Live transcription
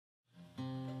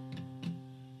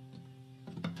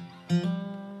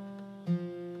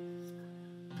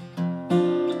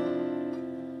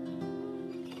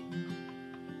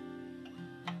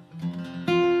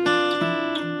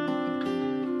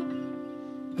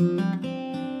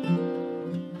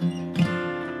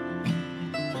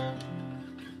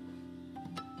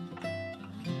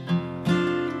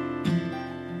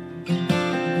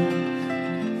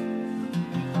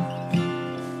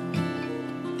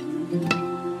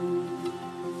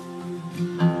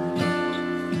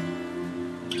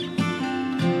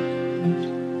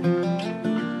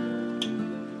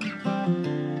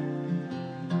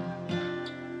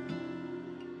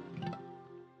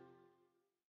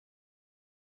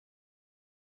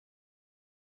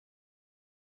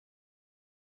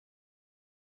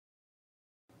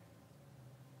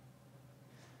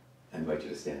I invite you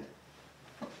to stand.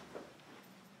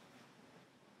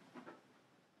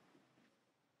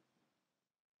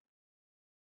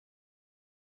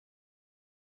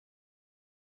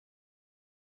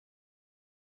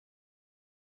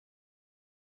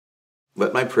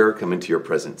 Let my prayer come into your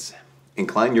presence.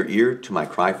 Incline your ear to my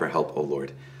cry for help, O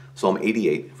Lord. Psalm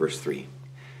 88, verse 3.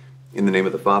 In the name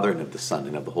of the Father, and of the Son,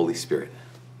 and of the Holy Spirit.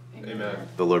 Amen.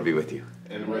 The Lord be with you.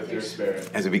 And with your spirit.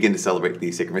 As we begin to celebrate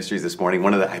the sacred mysteries this morning,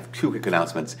 I have two quick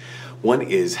announcements. One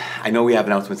is, I know we have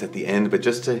announcements at the end, but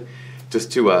just to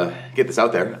get this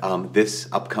out there, this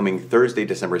upcoming Thursday,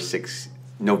 November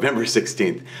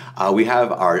 16th, we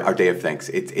have our Day of Thanks.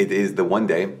 It is the one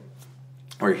day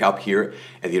we're up here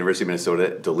at the University of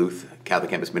Minnesota, Duluth Catholic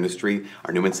Campus Ministry,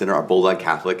 our Newman Center, our Bulldog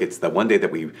Catholic. It's the one day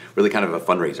that we really kind of have a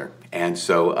fundraiser. And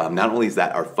so not only is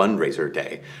that our fundraiser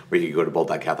day, where you can go to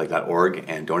bulldogcatholic.org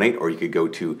and donate, or you could go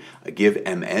to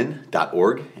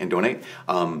givemn.org and donate.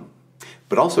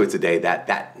 But also it's a day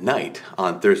that night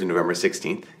on Thursday, November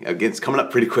 16th, again, it's coming up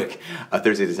pretty quick,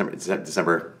 Thursday,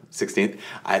 December 16th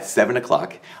at 7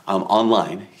 o'clock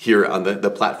online here on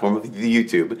the platform of the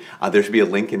YouTube. There should be a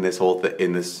link in this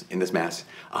in this Mass.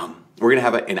 We're going to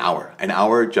have an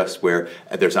hour just where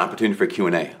there's an opportunity for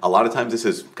Q&A. A lot of times this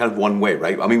is kind of one way,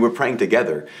 right? I mean, we're praying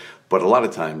together, but a lot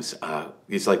of times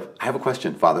it's like, I have a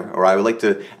question, Father, or I would like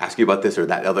to ask you about this or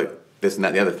that other, this and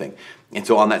that, the other thing. And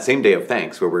so on that same day of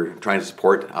thanks, where we're trying to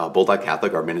support Bulldog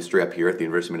Catholic, our ministry up here at the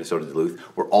University of Minnesota Duluth,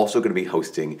 we're also going to be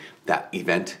hosting that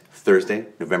event Thursday,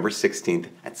 November 16th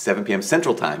at 7 p.m.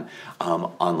 Central Time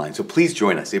online. So please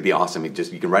join us. It'd be awesome. You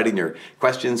can write in your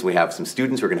questions. We have some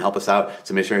students who are going to help us out,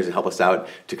 some missionaries to help us out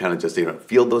to kind of just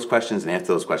field those questions and answer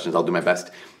those questions. I'll do my best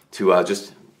to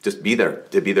just be there,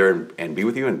 and be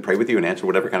with you and pray with you and answer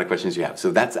whatever kind of questions you have.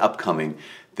 So that's upcoming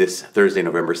this Thursday,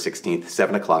 November 16th,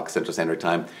 7 o'clock Central Standard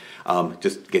Time.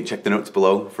 Just again, check the notes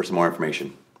below for some more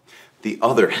information. The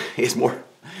other is more,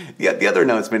 the other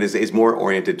announcement is more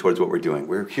oriented towards what we're doing.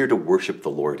 We're here to worship the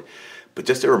Lord. But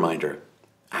just a reminder,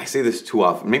 I say this too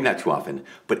often, maybe not too often,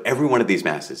 but every one of these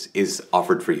Masses is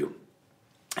offered for you.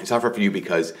 It's offered for you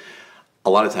because a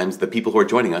lot of times the people who are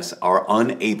joining us are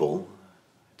unable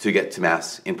to get to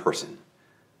Mass in person.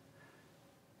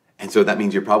 And so that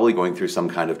means you're probably going through some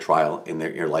kind of trial in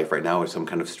your life right now, or some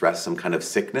kind of stress, some kind of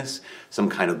sickness, some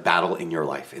kind of battle in your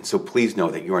life. And so please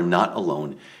know that you are not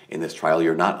alone in this trial.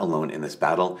 You're not alone in this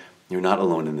battle. You're not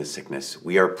alone in this sickness.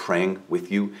 We are praying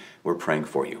with you. We're praying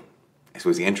for you.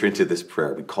 So as we enter into this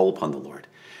prayer, we call upon the Lord,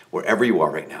 wherever you are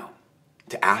right now,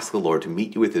 to ask the Lord to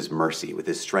meet you with his mercy, with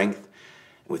his strength,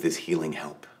 and with his healing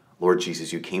help. Lord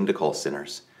Jesus, you came to call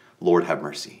sinners. Lord, have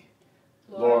mercy.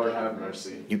 Lord, have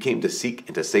mercy. You came to seek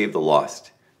and to save the lost.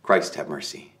 Christ, have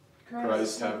mercy.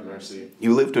 Christ, have mercy.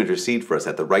 You live to intercede for us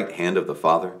at the right hand of the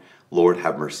Father. Lord,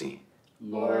 have mercy.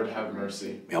 Lord, have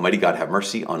mercy. May Almighty God have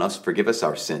mercy on us, forgive us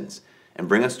our sins, and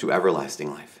bring us to everlasting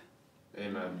life.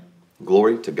 Amen.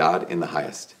 Glory to God in the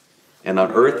highest, and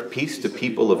on earth peace to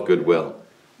people of good will.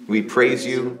 We praise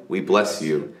you, we bless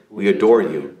you, we adore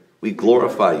you, we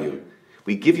glorify you.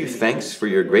 We give you thanks for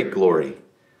your great glory.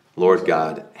 Lord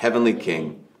God, Heavenly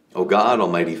King, O God,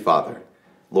 Almighty Father,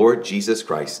 Lord Jesus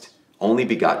Christ, only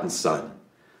begotten Son,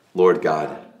 Lord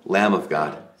God, Lamb of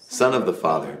God, Son of the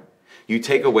Father, you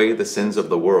take away the sins of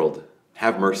the world.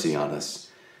 Have mercy on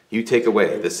us. You take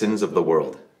away the sins of the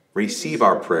world. Receive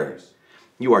our prayers.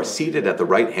 You are seated at the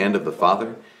right hand of the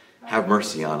Father. Have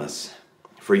mercy on us.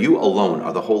 For you alone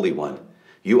are the Holy One.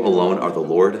 You alone are the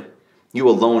Lord. You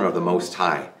alone are the Most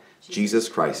High, Jesus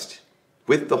Christ,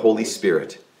 with the Holy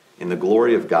Spirit, in the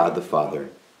glory of God the Father.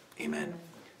 Amen.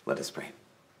 Let us pray.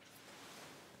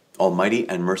 Almighty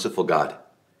and merciful God,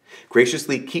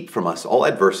 graciously keep from us all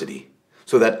adversity,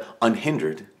 so that,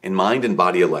 unhindered in mind and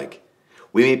body alike,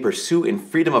 we may pursue in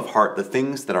freedom of heart the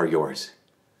things that are yours.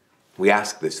 We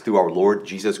ask this through our Lord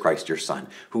Jesus Christ, your Son,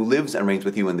 who lives and reigns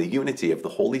with you in the unity of the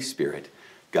Holy Spirit,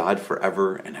 God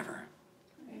forever and ever.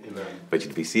 Amen. I invite you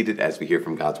to be seated as we hear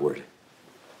from God's word.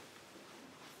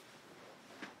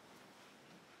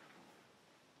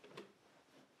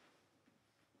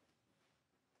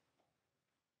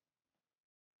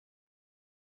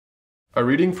 A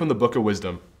reading from the Book of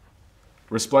Wisdom.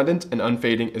 Resplendent and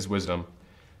unfading is wisdom,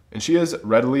 and she is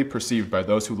readily perceived by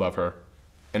those who love her,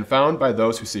 and found by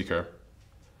those who seek her.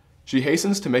 She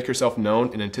hastens to make herself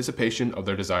known in anticipation of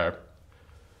their desire.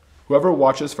 Whoever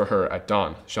watches for her at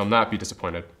dawn shall not be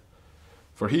disappointed,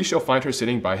 for he shall find her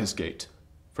sitting by his gate.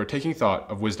 For taking thought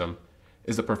of wisdom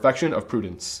is the perfection of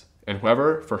prudence, and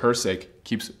whoever for her sake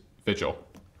keeps vigil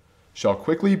shall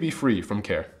quickly be free from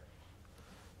care.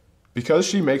 Because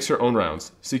she makes her own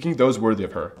rounds, seeking those worthy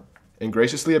of her, and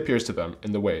graciously appears to them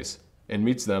in the ways, and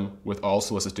meets them with all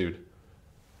solicitude.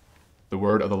 The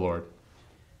word of the Lord.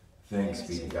 Thanks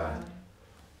be to God.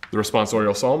 The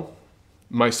responsorial psalm.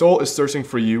 My soul is thirsting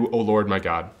for you, O Lord my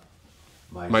God.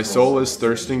 My soul is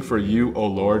thirsting for you, O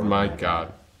Lord my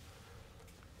God.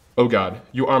 O God,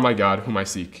 you are my God, whom I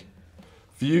seek.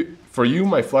 For you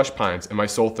my flesh pines, and my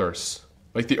soul thirsts,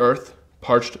 like the earth,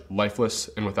 parched, lifeless,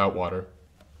 and without water.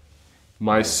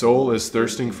 My soul is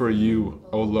thirsting for you,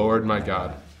 O Lord my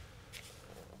God.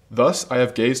 Thus I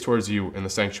have gazed towards you in the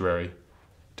sanctuary,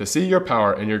 to see your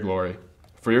power and your glory,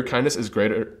 for your kindness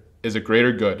is a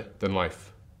greater good than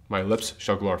life. My lips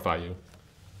shall glorify you.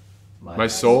 My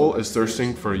soul is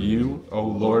thirsting for you, O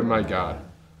Lord my God.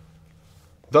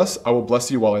 Thus I will bless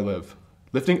you while I live.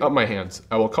 Lifting up my hands,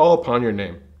 I will call upon your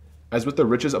name. As with the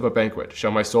riches of a banquet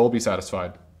shall my soul be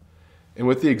satisfied, and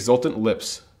with the exultant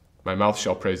lips my mouth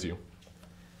shall praise you.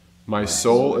 My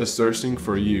soul is thirsting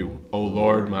for you, O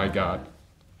Lord my God.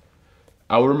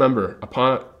 I will remember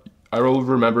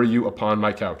you upon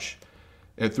my couch,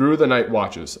 and through the night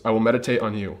watches I will meditate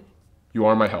on you. You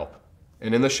are my help,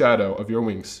 and in the shadow of your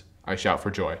wings I shout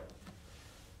for joy.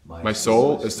 My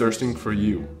soul is thirsting for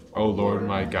you, O Lord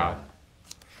my God.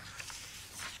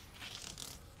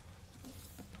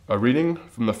 A reading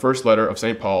from the first letter of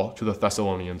St. Paul to the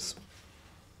Thessalonians.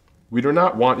 We do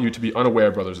not want you to be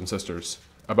unaware, brothers and sisters,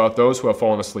 about those who have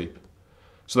fallen asleep,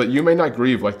 so that you may not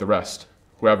grieve like the rest,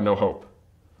 who have no hope.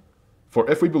 For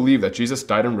if we believe that Jesus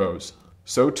died and rose,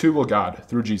 so too will God,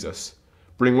 through Jesus,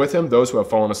 bring with him those who have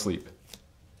fallen asleep.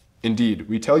 Indeed,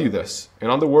 we tell you this, and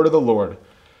on the word of the Lord,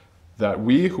 that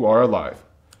we who are alive,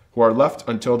 who are left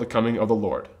until the coming of the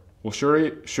Lord, will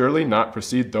surely not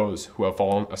precede those who have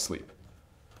fallen asleep.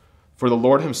 For the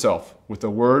Lord himself, with the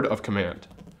word of command,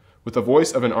 with the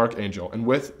voice of an archangel, and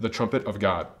with the trumpet of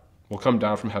God, will come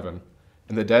down from heaven,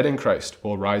 and the dead in Christ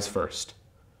will rise first.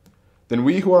 Then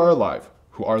we who are alive,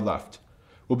 who are left,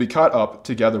 will be caught up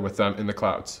together with them in the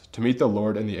clouds, to meet the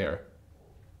Lord in the air.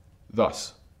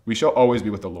 Thus, we shall always be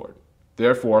with the Lord.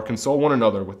 Therefore, console one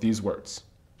another with these words.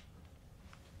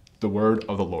 The word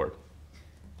of the Lord.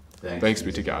 Thanks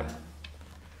be to God.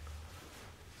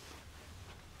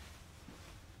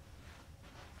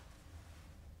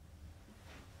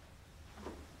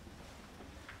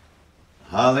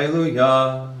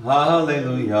 Hallelujah,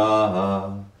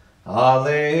 hallelujah,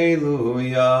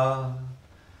 hallelujah,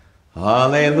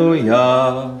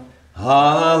 hallelujah,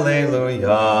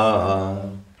 hallelujah,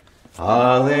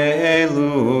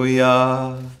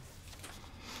 hallelujah.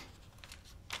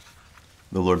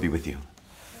 The Lord be with you.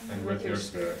 And with your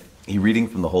spirit. A reading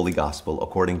from the Holy Gospel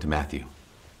according to Matthew.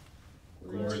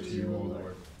 Glory to you, O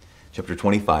Lord. Chapter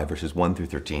 25, verses 1 through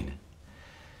 13.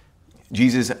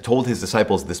 Jesus told his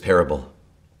disciples this parable.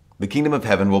 The kingdom of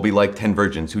heaven will be like 10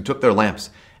 virgins who took their lamps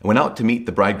and went out to meet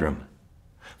the bridegroom.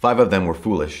 5 of them were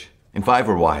foolish, and 5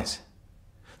 were wise.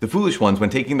 The foolish ones, when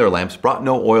taking their lamps, brought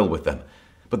no oil with them,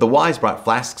 but the wise brought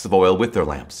flasks of oil with their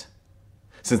lamps.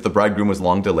 Since the bridegroom was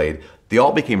long delayed, they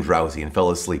all became drowsy and fell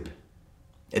asleep.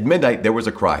 At midnight there was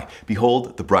a cry,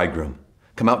 "Behold, the bridegroom!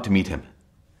 Come out to meet him."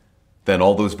 Then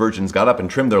all those virgins got up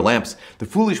and trimmed their lamps. The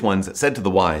foolish ones said to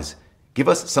the wise, "Give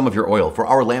us some of your oil, for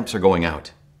our lamps are going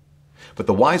out." But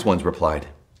the wise ones replied,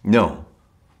 "No,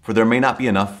 for there may not be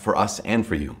enough for us and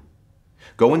for you.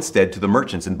 Go instead to the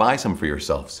merchants and buy some for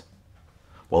yourselves."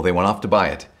 While they went off to buy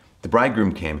it, the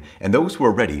bridegroom came, and those who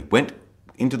were ready went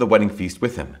into the wedding feast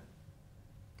with him.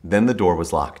 Then the door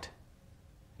was locked.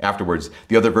 Afterwards,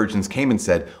 the other virgins came and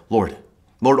said, Lord,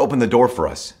 open the door for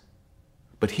us."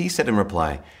 But he said in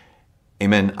reply,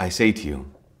 "Amen, I say to you,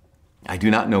 I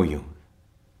do not know you.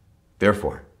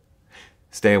 Therefore,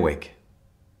 stay awake,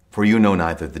 for you know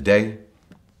neither the day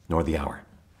nor the hour."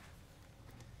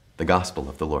 The Gospel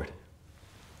of the Lord.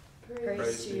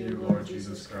 Praise to you, Lord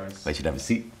Jesus Christ. I should have a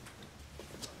seat.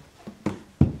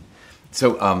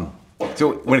 So,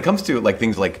 So when it comes to like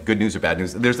things like good news or bad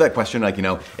news, there's that question like,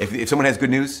 if someone has good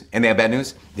news and they have bad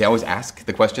news, they always ask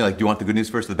the question like, do you want the good news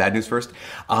first or the bad news first?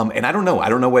 And I don't know. I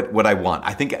don't know what I want.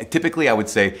 I think typically I would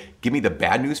say, give me the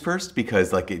bad news first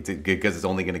because it's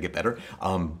only going to get better.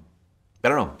 I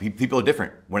don't know. People are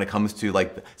different when it comes to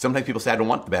like, sometimes people say, I don't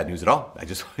want the bad news at all. I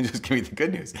just give me the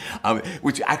good news,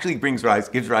 which actually gives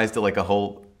rise to like a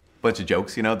whole bunch of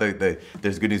jokes,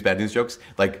 there's good news, bad news jokes.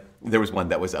 Like there was one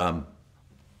that was,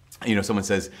 someone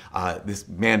says, this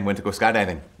man went to go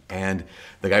skydiving and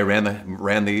the guy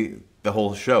ran the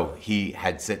whole show. He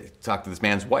had talked to this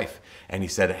man's wife and he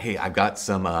said, hey, I've got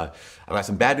some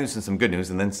bad news and some good news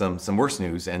and then some worse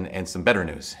news and some better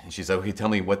news. And she said, okay, tell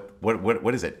me what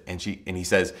is it? And he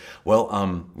says,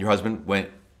 well, your husband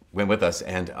went with us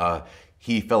and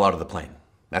he fell out of the plane.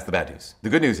 That's the bad news. The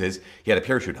good news is he had a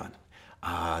parachute on.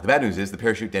 The bad news is the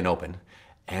parachute didn't open.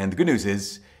 And the good news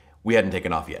is we hadn't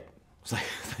taken off yet. It's like,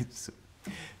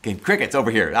 okay, crickets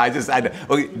over here.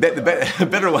 The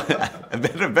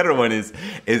better one is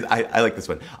I like this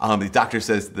one. The doctor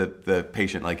says the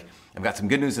patient, like, I've got some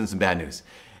good news and some bad news.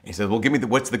 And he says, well, give me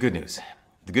what's the good news?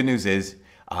 The good news is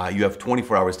you have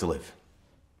 24 hours to live.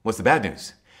 What's the bad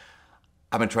news?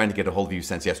 I've been trying to get a hold of you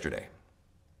since yesterday.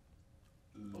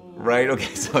 Right?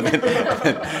 Okay, so then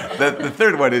the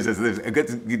third one is a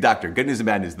good doctor, good news and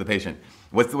bad news, the patient.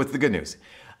 What's the good news?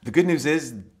 The good news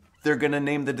is they're going to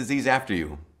name the disease after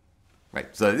you. Right,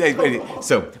 so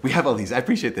we have all these. I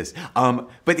appreciate this.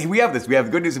 But we have this. We have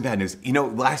good news and bad news.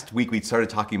 Last week we started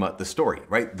talking about the story,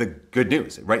 right? The good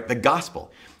news, right? The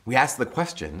gospel. We asked the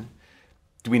question,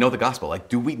 do we know the gospel? Like,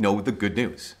 do we know the good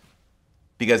news?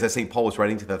 Because as St. Paul was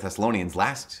writing to the Thessalonians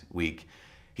last week,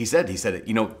 he said,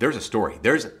 there's a story.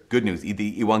 There's good news.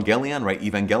 The Evangelion, right?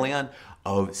 Evangelion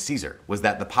of Caesar was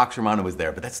that the Pax Romana was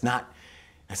there, but that's not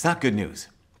good news.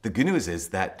 The good news is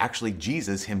that actually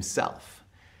Jesus himself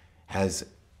has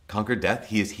conquered death.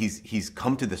 He's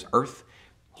come to this earth.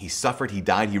 He suffered. He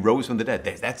died. He rose from the dead.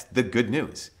 That's the good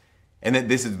news. And then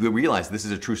we realize this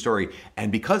is a true story.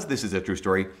 And because this is a true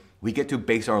story, we get to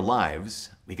base our lives.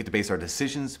 We get to base our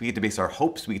decisions. We get to base our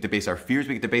hopes. We get to base our fears.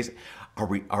 We get to base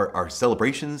our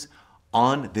celebrations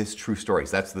on this true story.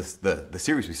 So that's the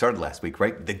series we started last week,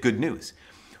 right? The good news.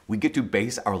 We get to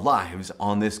base our lives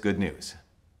on this good news.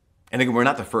 And again, we're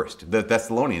not the first. The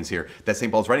Thessalonians here that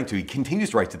St. Paul's writing to, he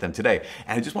continues to write to them today.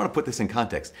 And I just want to put this in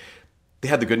context. They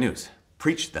had the good news.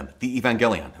 Preached them. The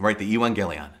Evangelion, right? The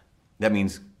Evangelion. That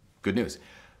means good news.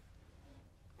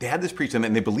 They had this preached to them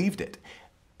and they believed it.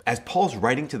 As Paul's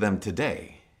writing to them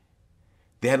today,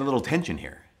 they had a little tension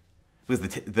here. Because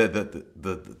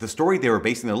the story they were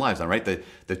basing their lives on, right?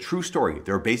 The true story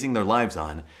they were basing their lives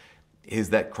on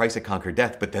is that Christ had conquered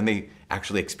death, but then they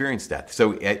actually experienced death.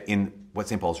 So in what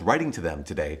St. Paul's writing to them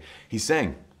today, he's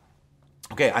saying,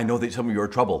 okay, I know that some of you are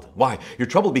troubled. Why? You're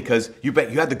troubled because you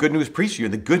had the good news preached to you,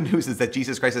 and the good news is that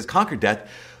Jesus Christ has conquered death,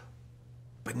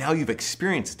 but now you've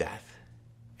experienced death.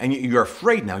 And you're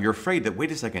afraid now. You're afraid that,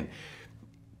 wait a second,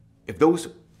 if those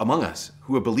among us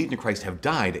who have believed in Christ have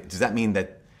died, does that mean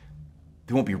that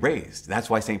they won't be raised? That's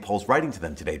why St. Paul's writing to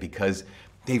them today, because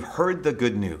they've heard the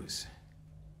good news.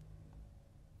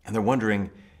 And they're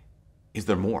wondering, is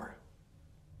there more?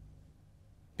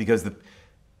 Because the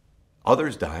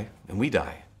others die and we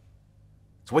die.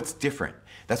 So what's different?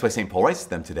 That's why St. Paul writes to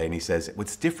them today, and he says,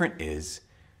 what's different is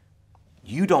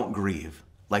you don't grieve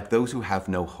like those who have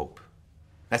no hope.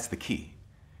 That's the key.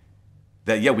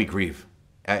 That, yeah, we grieve.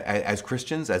 As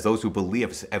Christians, as those who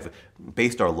believe, have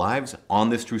based our lives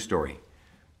on this true story,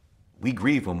 we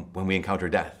grieve when we encounter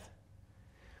death.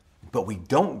 But we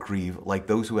don't grieve like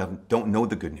those who don't know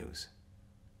the good news.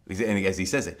 And as he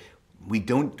says it, we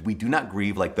do not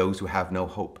grieve like those who have no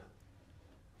hope.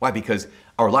 Why? Because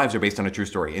our lives are based on a true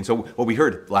story. And so what we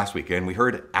heard last week, and we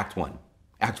heard Act 1.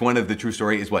 Act 1 of the true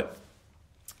story is what?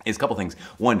 Is a couple things.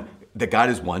 One, that God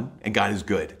is one and God is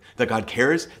good. That God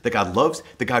cares, that God loves,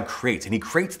 that God creates. And he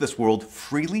creates this world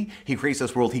freely. He creates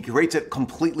this world. He creates it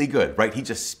completely good, right? He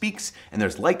just speaks and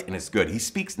there's light and it's good. He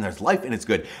speaks and there's life and it's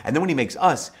good. And then when he makes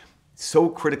us, so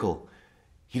critical,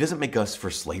 he doesn't make us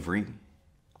for slavery.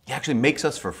 He actually makes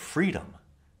us for freedom.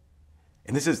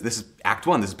 And this is Act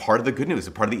 1. This is part of the good news.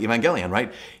 It's part of the Evangelion,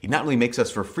 right? He not only makes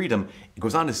us for freedom, it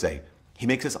goes on to say, he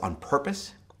makes us on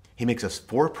purpose, he makes us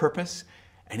for purpose,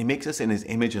 and he makes us in his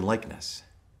image and likeness.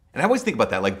 And I always think about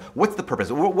that, like, what's the purpose?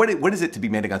 What is it to be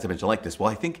made in God's image and likeness? Well,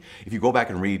 I think if you go back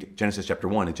and read Genesis chapter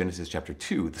 1 and Genesis chapter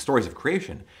 2, the stories of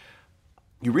creation,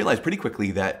 you realize pretty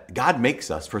quickly that God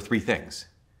makes us for three things.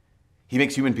 He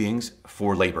makes human beings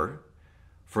for labor,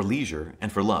 for leisure,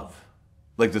 and for love.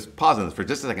 Like, just pause on this for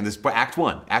just a second. This is Act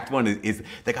 1. Act 1 is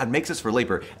that God makes us for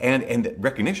labor and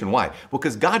recognition. Why? Well,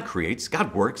 because God creates,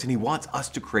 God works, and he wants us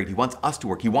to create. He wants us to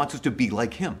work. He wants us to be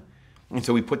like him. And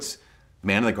so he puts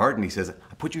man in the garden. He says,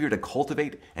 I put you here to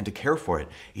cultivate and to care for it.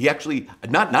 He actually,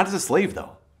 not as a slave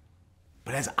though,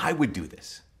 but as I would do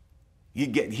this.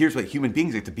 Here's what human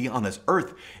beings get to be on this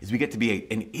earth, is we get to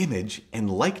be an image and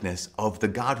likeness of the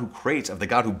God who creates, of the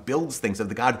God who builds things, of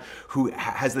the God who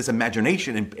has this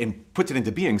imagination and puts it into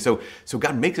being. So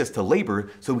God makes us to labor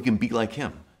so we can be like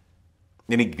him.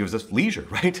 Then he gives us leisure,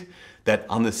 right? That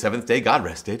on the seventh day, God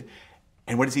rested.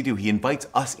 And what does he do? He invites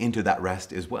us into that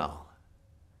rest as well.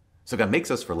 So God makes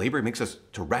us for labor, he makes us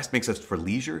to rest, makes us for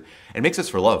leisure, and makes us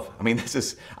for love.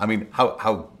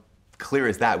 How clear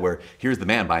is that, where here's the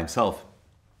man by himself.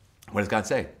 What does God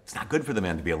say? It's not good for the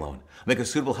man to be alone. Make a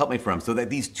suitable helpmate for him so that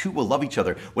these two will love each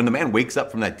other. When the man wakes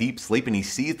up from that deep sleep and he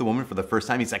sees the woman for the first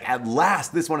time, he's like, at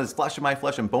last, this one is flesh of my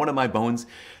flesh and bone of my bones.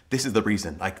 This is the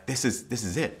reason. Like, this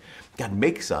is it. God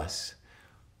makes us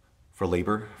for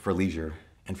labor, for leisure,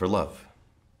 and for love.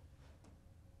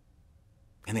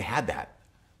 And they had that.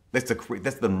 That's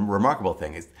the remarkable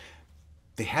thing, is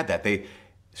they had that.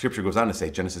 Scripture goes on to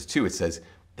say, Genesis 2, it says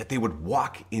that they would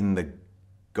walk in the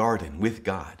garden with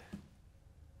God.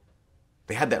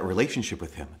 They had that relationship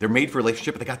with him. They're made for a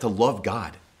relationship, but they got to love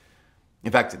God.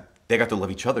 In fact, they got to love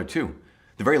each other too.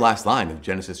 The very last line of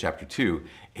Genesis chapter 2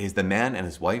 is the man and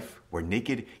his wife were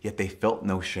naked, yet they felt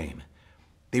no shame.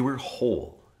 They were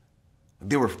whole.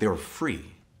 They were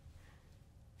free.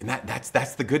 And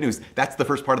that's the good news. That's the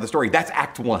first part of the story. That's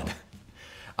Act 1.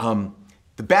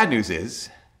 The bad news is,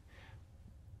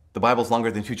 the Bible's longer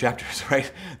than 2 chapters,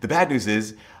 right? The bad news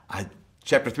is,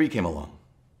 chapter 3 came along.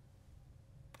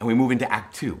 And we move into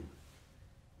Act 2.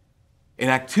 And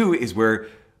Act 2 is where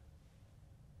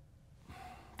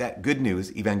that good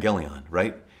news, evangelion,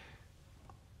 right?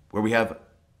 Where we have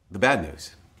the bad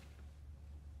news.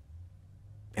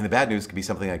 And the bad news could be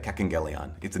something like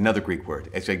kakengelion. It's another Greek word.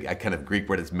 It's a kind of Greek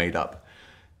word that's made up.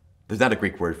 There's not a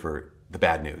Greek word for the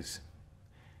bad news.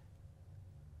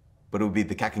 But it would be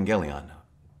the kakengelion.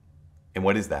 And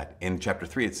what is that? In chapter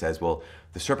 3 it says, well,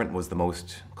 the serpent was the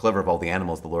most clever of all the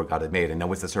animals the Lord God had made. And now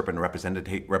what's the serpent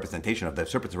representation of? The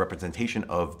serpent's a representation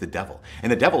of the devil.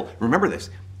 And the devil, remember this,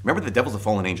 remember the devil's a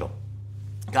fallen angel.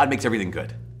 God makes everything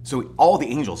good. So all the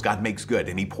angels God makes good,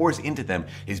 and he pours into them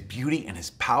his beauty and his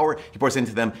power. He pours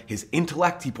into them his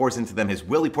intellect. He pours into them his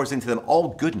will. He pours into them all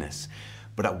goodness.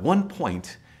 But at one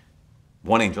point,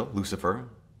 one angel, Lucifer,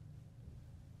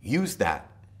 used that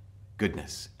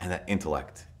goodness and that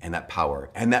intellect and that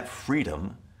power and that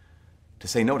freedom to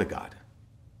say no to God.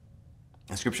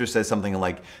 And scripture says something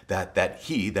like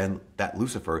that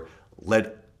Lucifer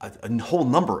led a whole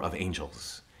number of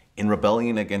angels in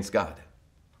rebellion against God.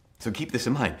 So keep this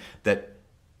in mind, that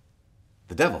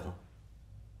the devil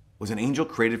was an angel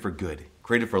created for good,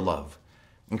 created for love,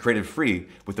 and created free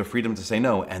with the freedom to say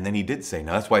no, and then he did say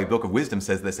no. That's why the Book of Wisdom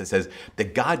says this. It says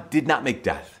that God did not make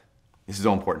death. This is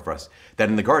so important for us. That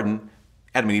in the garden,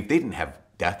 Adam and Eve, they didn't have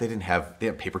death, they didn't have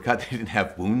paper cut, they didn't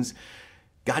have wounds.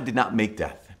 God did not make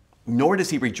death, nor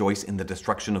does he rejoice in the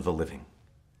destruction of the living.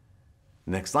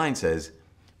 The next line says,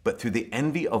 but through the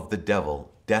envy of the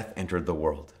devil, death entered the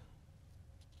world.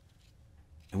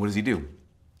 And what does he do?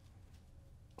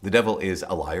 The devil is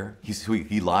a liar.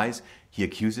 He lies, he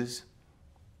accuses,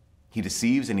 he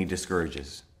deceives, and he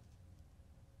discourages.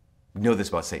 We know this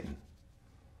about Satan,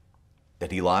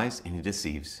 that he lies and he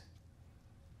deceives,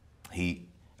 he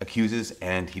accuses,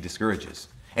 and he discourages.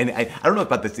 And I don't know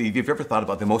about this, if you've ever thought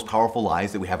about the most powerful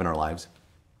lies that we have in our lives.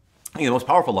 The most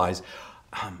powerful lies,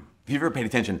 if you've ever paid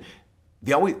attention,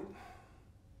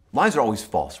 lies are always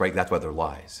false, right? That's why they're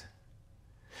lies.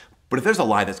 But if there's a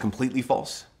lie that's completely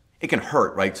false, it can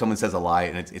hurt, right? Someone says a lie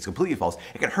and it's completely false.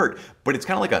 It can hurt, but it's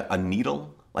kind of like a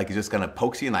needle, like it just kind of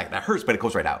pokes you and that hurts, but it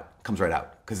goes right out, comes right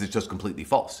out, because it's just completely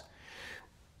false.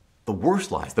 The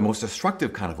worst lies, the most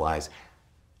destructive kind of lies,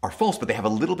 are false, but they have a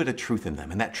little bit of truth in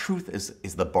them, and that truth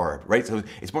is the barb, right? So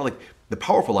it's more like the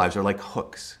powerful lies are like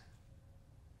hooks.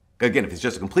 Again, if it's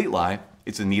just a complete lie,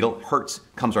 it's a needle, hurts,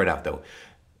 comes right out though.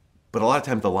 But a lot of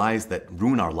times the lies that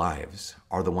ruin our lives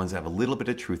are the ones that have a little bit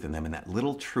of truth in them, and that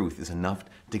little truth is enough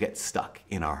to get stuck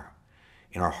in our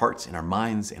hearts, in our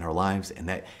minds, in our lives, and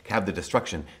that have the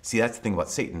destruction. See, that's the thing about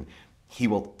Satan. He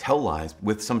will tell lies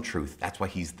with some truth. That's why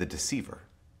he's the deceiver.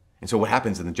 And so what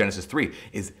happens in Genesis 3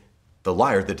 is the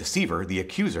liar, the deceiver, the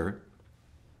accuser,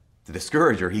 the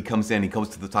discourager, he comes in, he talks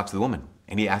to the woman,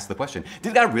 and he asks the question,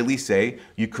 did God really say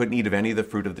you couldn't eat of any of the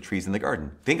fruit of the trees in the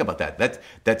garden? Think about that.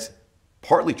 That's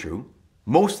partly true,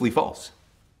 mostly false.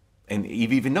 And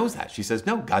Eve even knows that. She says,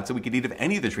 no, God said we could eat of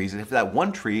any of the trees except for that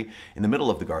one tree in the middle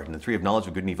of the garden, the tree of knowledge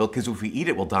of good and evil, because if we eat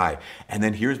it, we'll die. And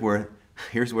then here's where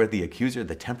the accuser,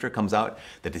 the tempter comes out,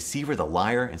 the deceiver, the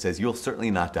liar, and says, you'll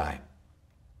certainly not die.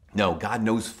 No, God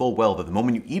knows full well that the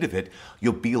moment you eat of it,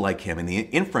 you'll be like him. And the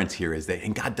inference here is that,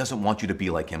 and God doesn't want you to be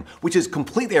like him, which is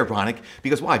completely ironic,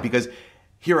 because why? Because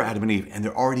here are Adam and Eve, and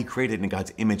they're already created in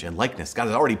God's image and likeness. God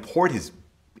has already poured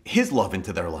his love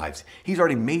into their lives. He's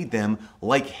already made them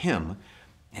like him.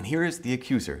 And here is the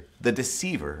accuser, the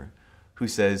deceiver, who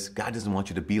says, God doesn't want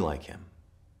you to be like him.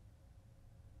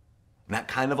 And that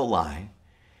kind of a lie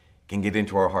can get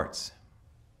into our hearts.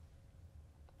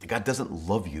 God doesn't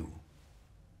love you.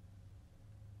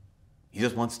 He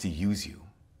just wants to use you.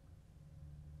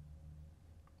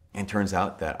 And it turns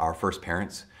out that our first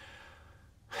parents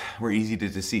were easy to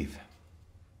deceive.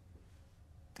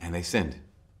 And they sinned.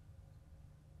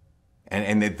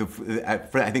 And I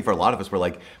think for a lot of us, we're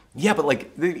like, yeah, but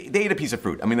like they ate a piece of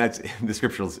fruit. I mean, that's the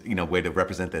scriptural way to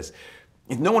represent this.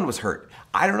 If no one was hurt.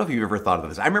 I don't know if you've ever thought of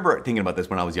this. I remember thinking about this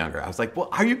when I was younger. I was like, well,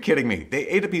 are you kidding me? They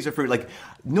ate a piece of fruit. Like,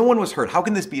 no one was hurt. How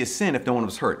can this be a sin if no one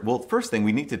was hurt? Well, first thing,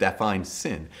 we need to define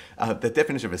sin. The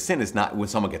definition of a sin is not when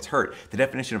someone gets hurt. The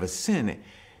definition of a sin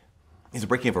is a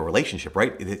breaking of a relationship,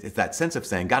 right? It's that sense of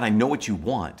saying, God, I know what you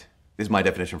want. This is my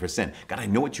definition for sin. God, I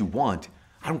know what you want.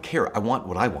 I don't care. I want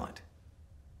what I want.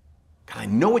 God, I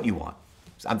know what you want.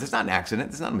 It's not an accident.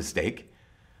 It's not a mistake.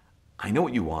 I know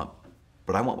what you want,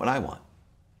 but I want what I want.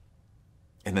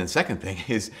 And then the second thing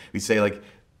is we say, like,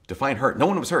 define hurt. No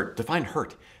one was hurt. Define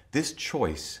hurt. This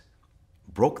choice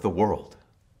broke the world.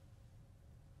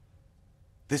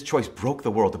 This choice broke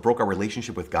the world. It broke our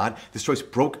relationship with God. This choice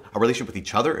broke our relationship with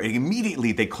each other. And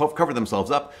immediately they cover themselves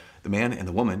up, the man and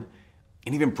the woman,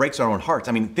 and even breaks our own hearts.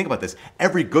 I mean, think about this.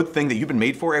 Every good thing that you've been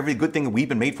made for, every good thing that we've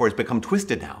been made for has become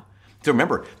twisted now. So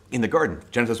remember, in the garden,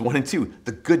 Genesis 1 and 2,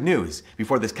 the good news,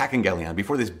 before this kakengelion,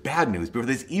 before this bad news, before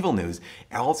this evil news,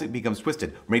 it also becomes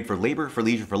twisted. We're made for labor, for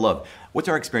leisure, for love. What's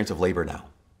our experience of labor now?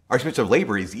 Our experience of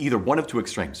labor is either one of two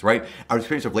extremes, right? Our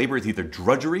experience of labor is either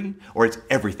drudgery or it's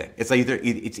everything. It's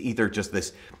either just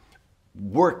this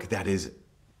work that is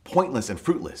pointless and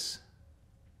fruitless.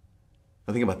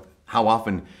 I think about how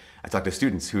often I talk to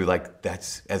students who, like,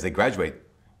 that's as they graduate,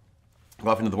 go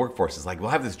off into the workforce. It's like, we'll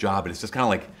have this job, and it's just kind of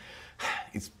like,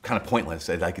 it's kind of pointless.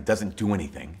 Like, it doesn't do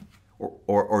anything,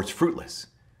 or it's fruitless.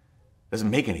 It doesn't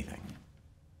make anything.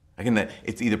 Again, that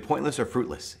it's either pointless or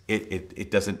fruitless. It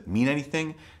doesn't mean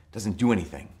anything, doesn't do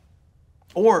anything.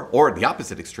 Or the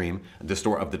opposite extreme of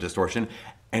the distortion,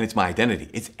 and it's my identity.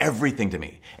 It's everything to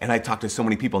me. And I talk to so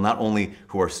many people, not only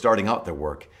who are starting out their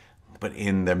work, but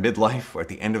in their midlife or at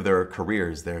the end of their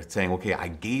careers, they're saying, okay, I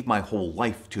gave my whole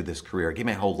life to this career. I gave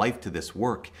my whole life to this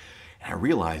work. And I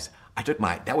realized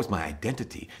that was my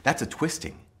identity. That's a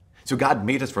twisting. So God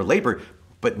made us for labor,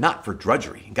 but not for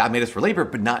drudgery. God made us for labor,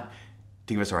 but not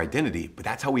to give us our identity. But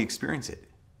that's how we experience it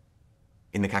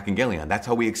in the kakengelion. That's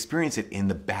how we experience it in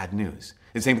the bad news.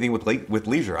 The same thing with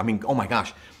leisure. I mean, oh my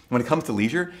gosh, when it comes to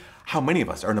leisure, how many of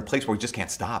us are in a place where we just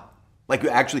can't stop? Like,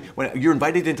 actually, when you're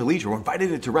invited into leisure, we're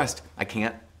invited into rest. I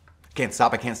can't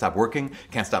stop. I can't stop working.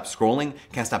 Can't stop scrolling.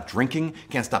 Can't stop drinking.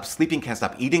 Can't stop sleeping. Can't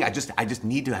stop eating. I just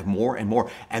need to have more and more.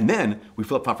 And then we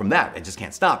flip flop from that. I just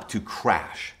can't stop to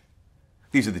crash.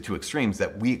 These are the two extremes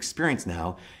that we experience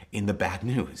now in the bad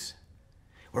news.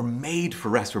 We're made for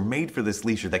rest. We're made for this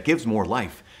leisure that gives more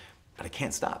life, but I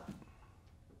can't stop.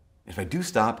 If I do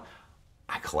stop,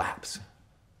 I collapse.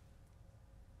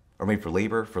 We're made for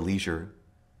labor, for leisure.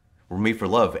 We're made for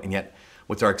love, and yet,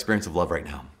 what's our experience of love right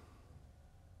now?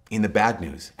 In the bad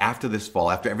news, after this fall,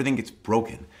 after everything gets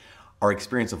broken, our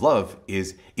experience of love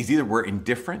is either we're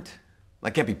indifferent,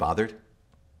 like can't be bothered.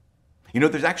 You know,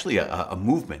 there's actually a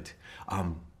movement.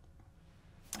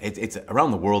 It's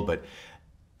around the world, but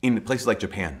in places like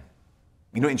Japan.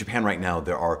 You know, in Japan right now,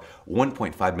 there are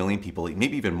 1.5 million people,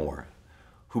 maybe even more,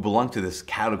 who belong to this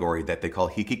category that they call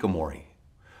hikikomori,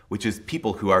 which is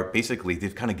people who are basically,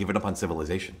 they've kind of given up on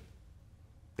civilization.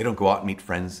 They don't go out and meet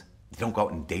friends. They don't go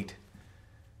out and date.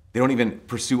 They don't even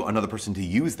pursue another person to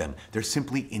use them. They're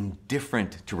simply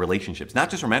indifferent to relationships, not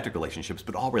just romantic relationships,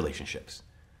 but all relationships.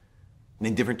 And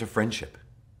indifferent to friendship.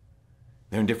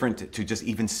 They're indifferent to just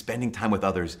even spending time with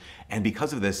others. And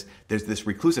because of this, there's this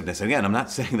reclusiveness. Again, I'm not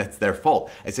saying that's their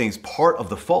fault. I'm saying it's part of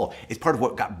the fall. It's part of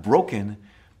what got broken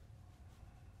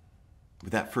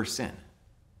with that first sin.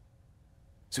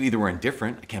 So either we're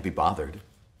indifferent, I can't be bothered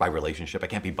by relationship, I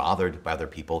can't be bothered by other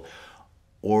people,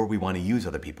 or we want to use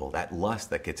other people, that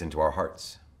lust that gets into our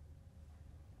hearts.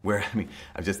 Where, I mean,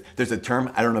 there's a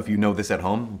term, I don't know if you know this at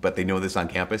home, but they know this on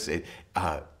campus.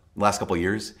 Last couple of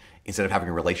years, instead of having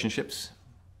relationships,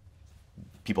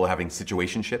 people having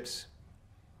situationships.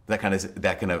 That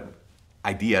kind of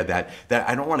idea that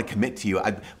I don't want to commit to you,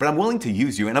 but I'm willing to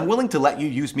use you, and I'm willing to let you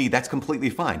use me. That's completely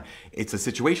fine. It's a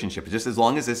situationship. Just as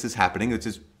long as this is happening,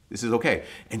 this is okay.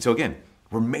 And so again,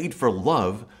 we're made for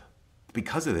love.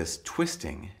 Because of this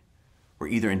twisting, we're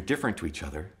either indifferent to each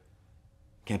other,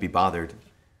 can't be bothered,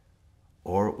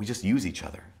 or we just use each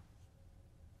other.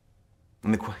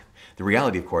 And the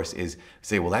reality, of course, is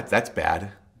say, well, that's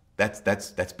bad.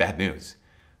 That's bad news.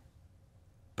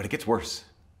 But it gets worse.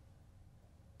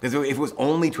 Because if it was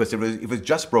only twisted, if it was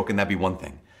just broken, that'd be one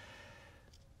thing.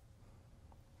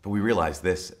 But we realize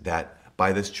this, that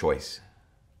by this choice,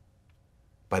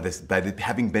 by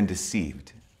having been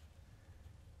deceived,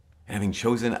 and having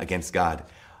chosen against God,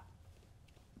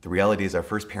 the reality is our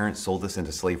first parents sold us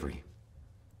into slavery.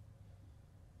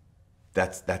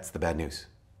 That's the bad news.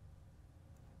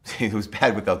 It was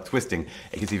bad without twisting.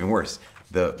 It gets even worse.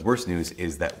 The worst news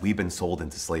is that we've been sold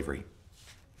into slavery.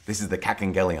 This is the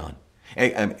kakengelion.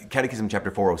 Catechism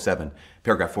chapter 407,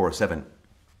 paragraph 407,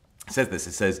 says this.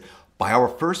 It says, by our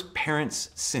first parents'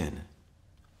 sin,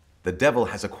 the devil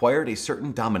has acquired a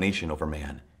certain domination over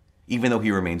man, even though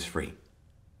he remains free.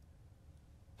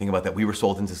 Think about that. We were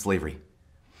sold into slavery.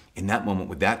 In that moment,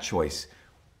 with that choice,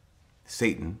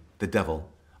 Satan, the devil,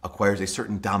 acquires a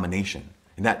certain domination.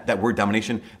 And that word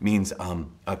domination means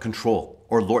control,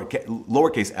 or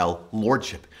lowercase l,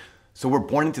 lordship. So we're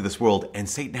born into this world, and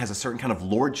Satan has a certain kind of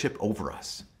lordship over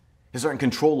us, a certain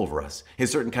control over us,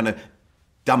 his certain kind of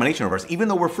domination over us, even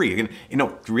though we're free. And,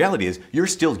 the reality is, you're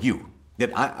still you.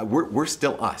 That we're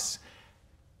still us.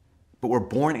 But we're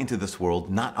born into this world,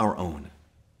 not our own.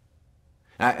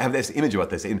 I have this image about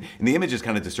this, and the image is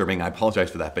kind of disturbing. I apologize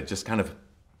for that, but just kind of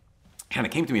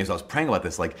came to me as I was praying about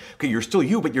this. Like, okay, you're still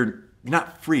you, but you're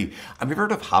not free. Have you ever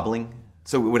heard of hobbling?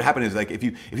 So what would happen is, like, if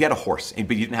you had a horse,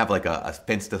 but you didn't have like a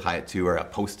fence to tie it to or a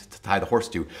post to tie the horse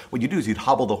to, what you do is you'd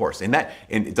hobble the horse, and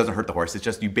it doesn't hurt the horse. It's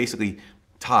just you basically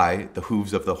tie the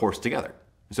hooves of the horse together,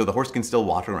 so the horse can still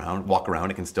walk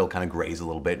around. It can still kind of graze a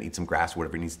little bit and eat some grass,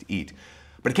 whatever it needs to eat,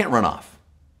 but it can't run off.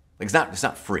 Like, it's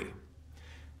not free.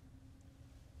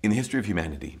 In the history of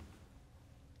humanity,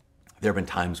 there have been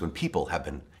times when people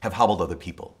have hobbled other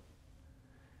people,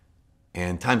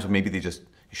 and times when maybe they just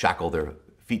shackle their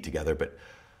feet together. But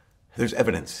there's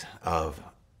evidence of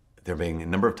there being a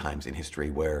number of times in history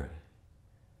where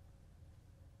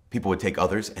people would take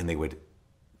others and they would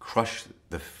crush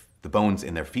the bones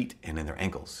in their feet and in their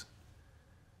ankles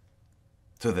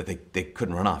so that they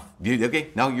couldn't run off.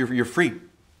 Okay, now you're free.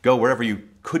 Go wherever you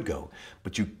could go,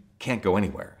 but you can't go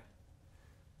anywhere.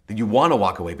 That you want to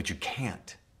walk away, but you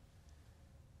can't.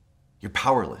 You're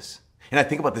powerless. And I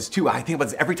think about this too. I think about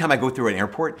this every time I go through an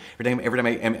airport, every time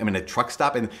I'm in a truck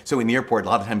stop. And so in the airport, a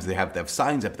lot of times they have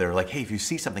signs up there like, hey, if you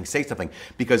see something, say something.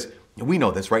 Because we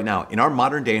know this right now. In our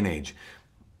modern day and age,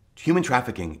 human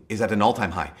trafficking is at an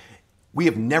all-time high. We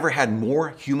have never had more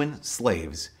human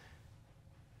slaves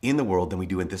in the world than we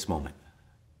do at this moment.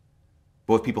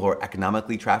 Both people who are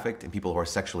economically trafficked and people who are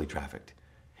sexually trafficked.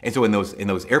 And so in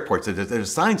those airports,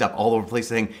 there's signs up all over the place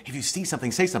saying, if you see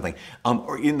something, say something.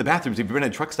 Or in the bathrooms, if you're in a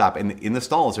truck stop, and in the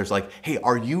stalls, there's like, hey,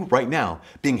 are you right now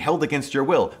being held against your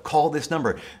will? Call this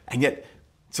number. And yet,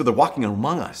 so they're walking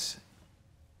among us,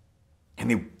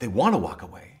 and they want to walk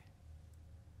away,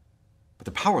 but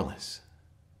they're powerless,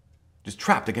 just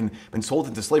trapped, again, been sold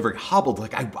into slavery, hobbled,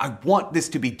 like, I want this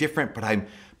to be different, but I'm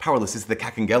powerless. This is the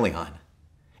kakengelion.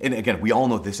 And again, we all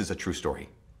know this is a true story.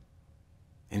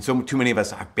 And so too many of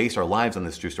us base our lives on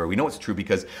this true story. We know it's true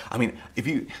because, if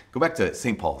you go back to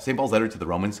St. Paul's letter to the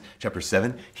Romans, chapter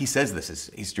 7, he says this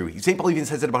is true. St. Paul even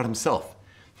says it about himself.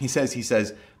 He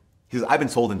says, I've been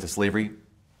sold into slavery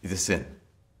to sin.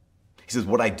 He says,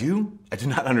 what I do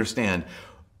not understand,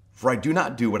 for I do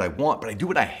not do what I want, but I do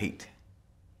what I hate.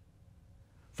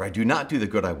 For I do not do the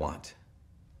good I want,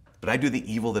 but I do the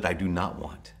evil that I do not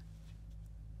want.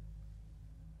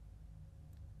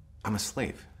 I'm a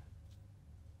slave.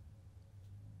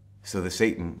 So the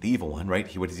Satan, the evil one,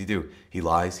 right? What does he do? He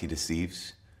lies, he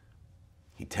deceives,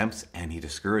 he tempts, and he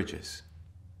discourages.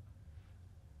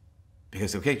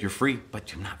 Because, okay, you're free,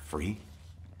 but you're not free.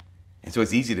 And so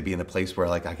it's easy to be in a place where,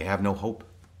 like, I have no hope.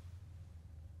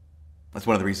 That's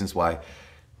one of the reasons why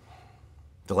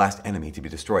the last enemy to be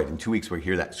destroyed, in 2 weeks we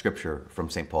hear that scripture from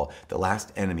St. Paul, the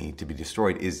last enemy to be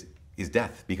destroyed is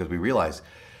death, because we realize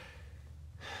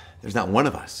there's not one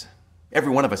of us.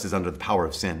 Every one of us is under the power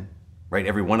of sin. Right?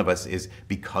 Every one of us is,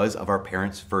 because of our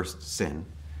parents' first sin,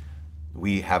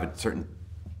 we have a certain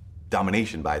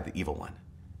domination by the evil one.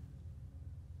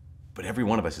 but every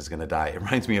one of us is going to die. It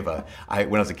reminds me of when I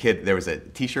was a kid, there was a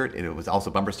t-shirt, and it was also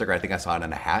a bumper sticker. I think I saw it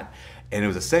on a hat, and it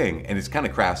was a saying, and it's kind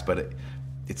of crass, but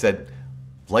it said,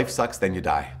 life sucks, then you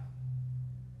die.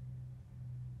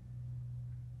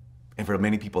 And for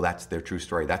many people, that's their true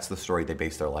story. That's the story they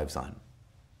base their lives on.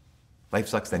 Life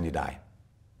sucks, then you die.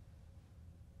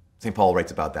 St. Paul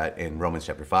writes about that in Romans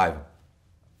chapter 5,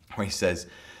 where he says,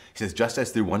 just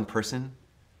as through one person,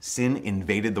 sin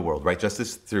invaded the world, right? Just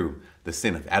as through the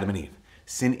sin of Adam and Eve,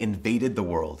 sin invaded the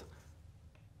world,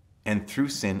 and through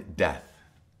sin, death.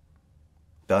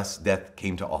 Thus, death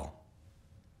came to all.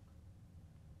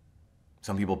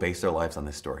 Some people base their lives on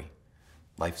this story.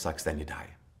 Life sucks, then you die.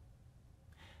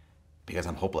 Because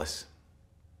I'm hopeless,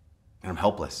 and I'm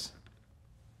helpless.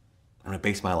 I'm going to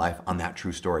base my life on that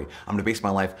true story. I'm going to base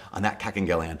my life on that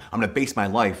kakengelion. I'm going to base my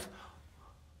life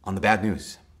on the bad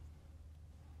news.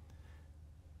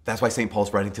 That's why St.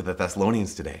 Paul's writing to the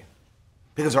Thessalonians today.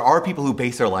 Because there are people who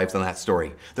base their lives on that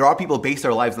story. There are people who base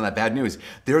their lives on that bad news.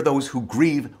 There are those who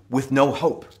grieve with no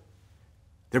hope.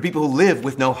 There are people who live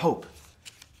with no hope.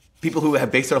 People who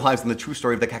have based their lives on the true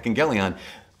story of the kakengelion.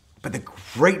 But the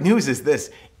great news is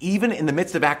this, even in the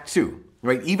midst of Act 2,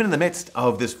 right? Even in the midst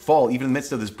of this fall, even in the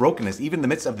midst of this brokenness, even in the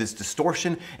midst of this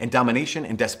distortion and domination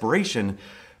and desperation,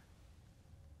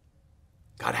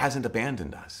 God hasn't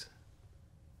abandoned us.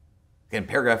 Again,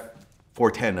 paragraph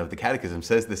 410 of the Catechism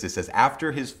says this. It says,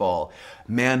 after his fall,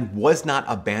 man was not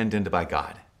abandoned by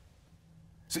God.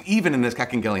 So even in this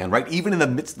kakengelion, right? Even in the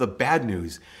midst of the bad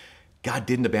news, God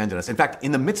didn't abandon us. In fact,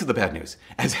 in the midst of the bad news,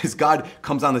 as God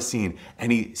comes on the scene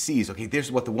and he sees, okay,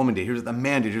 here's what the woman did, here's what the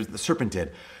man did, here's what the serpent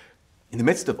did. In the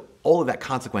midst of all of that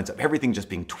consequence of everything just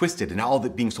being twisted and all of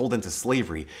it being sold into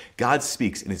slavery, God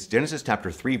speaks, and it's Genesis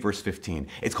chapter 3, verse 15.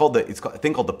 It's a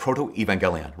thing called the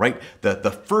proto-evangelion, right?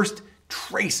 The first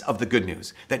trace of the good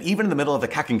news, that even in the middle of the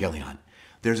kakengelion,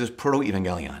 there's this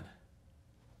proto-evangelion.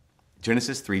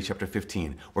 Genesis 3, chapter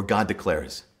 15, where God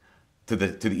declares to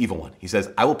the evil one, he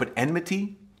says, I will put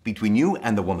enmity between you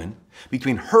and the woman,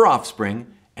 between her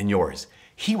offspring and yours.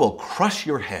 He will crush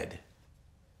your head,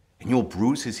 and you will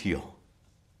bruise his heel.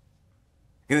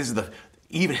 And this is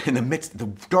even in the midst of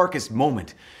the darkest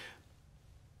moment,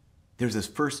 there's this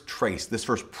first trace, this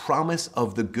first promise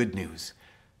of the good news.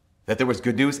 That there was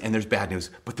good news and there's bad news,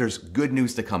 but there's good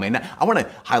news to come. And I want to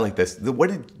highlight this. What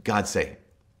did God say?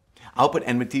 I'll put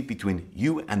enmity between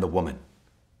you and the woman.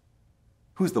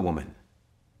 Who's the woman?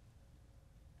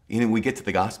 You know, we get to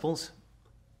the Gospels.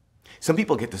 Some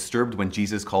people get disturbed when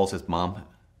Jesus calls his mom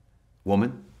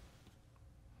woman.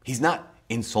 He's not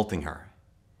insulting her.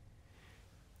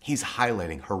 He's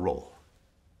highlighting her role.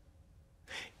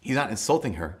 He's not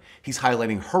insulting her. He's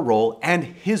highlighting her role and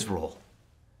his role.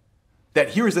 That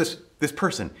here is this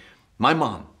person, my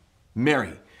mom,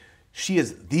 Mary. She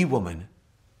is the woman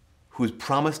who is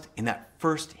promised in that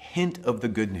first hint of the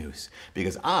good news.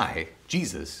 Because I,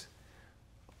 Jesus,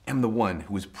 am the one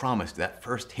who was promised that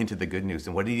first hint of the good news.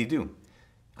 And what did he do?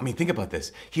 I mean, think about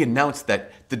this. He announced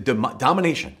that the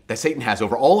domination that Satan has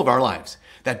over all of our lives,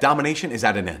 that domination is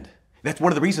at an end. That's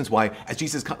one of the reasons why, as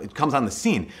Jesus comes on the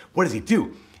scene, what does he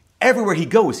do? Everywhere he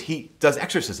goes, he does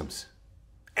exorcisms.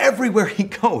 Everywhere he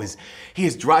goes, he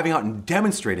is driving out and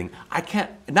demonstrating,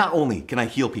 not only can I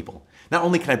heal people, not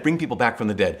only can I bring people back from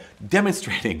the dead,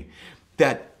 demonstrating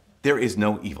that there is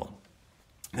no evil.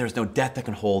 There is no death that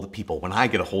can hold people when I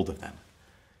get a hold of them.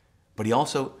 But he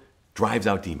also drives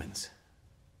out demons,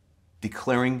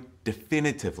 declaring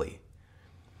definitively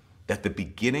that the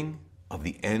beginning of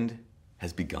the end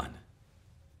has begun.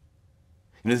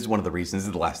 And this is one of the reasons, this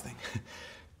is the last thing.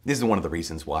 This is one of the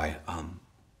reasons why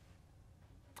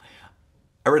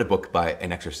I read a book by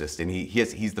an exorcist, and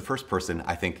he's the first person,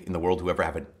 I think, in the world who ever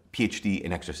have a PhD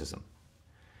in exorcism.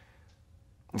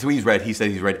 And so he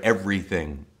said he's read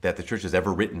everything that the church has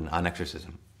ever written on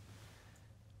exorcism.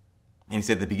 And he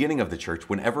said the beginning of the church,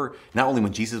 whenever, not only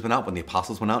when Jesus went out, when the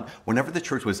apostles went out, whenever the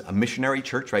church was a missionary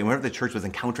church, right? Whenever the church was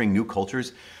encountering new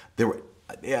cultures, there were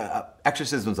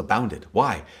exorcisms abounded.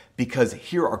 Why? Because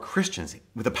here are Christians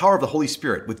with the power of the Holy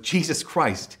Spirit, with Jesus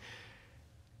Christ,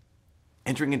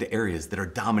 entering into areas that are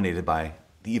dominated by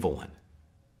the evil one.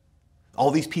 All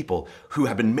these people who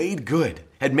have been made good,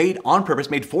 had made on purpose,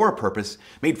 made for a purpose,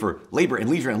 made for labor and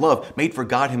leisure and love, made for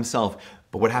God himself.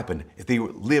 But what happened is they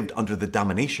lived under the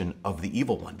domination of the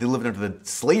evil one. They lived under the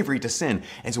slavery to sin.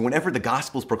 And so whenever the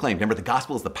gospel is proclaimed, remember the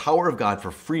gospel is the power of God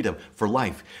for freedom, for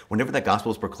life. Whenever that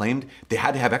gospel is proclaimed, they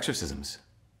had to have exorcisms.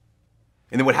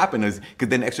 And then what happened is, because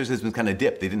then exorcisms kind of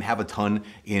dipped. They didn't have a ton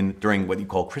during what you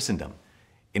call Christendom.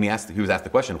 And he was asked the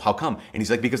question, how come? And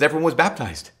he's like, because everyone was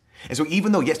baptized. And so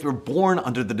even though, yes, we were born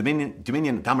under the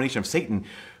domination of Satan,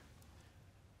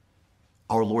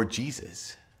 our Lord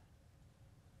Jesus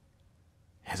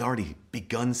has already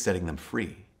begun setting them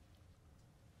free.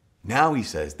 Now he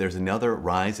says there's another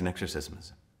rise in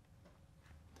exorcisms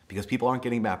because people aren't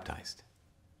getting baptized.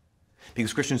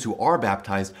 Because Christians who are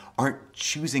baptized aren't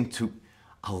choosing to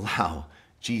allow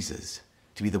Jesus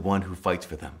to be the one who fights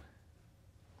for them.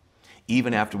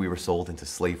 Even after we were sold into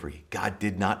slavery, God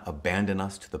did not abandon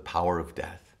us to the power of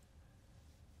death,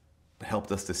 but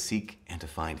helped us to seek and to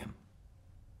find him.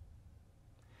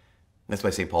 That's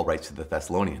why St. Paul writes to the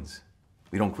Thessalonians,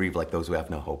 we don't grieve like those who have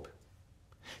no hope.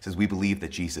 He says, we believe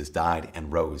that Jesus died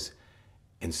and rose,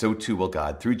 and so too will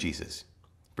God, through Jesus,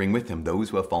 bring with him those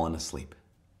who have fallen asleep.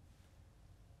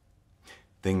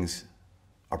 Things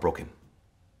are broken.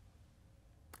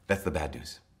 That's the bad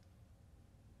news.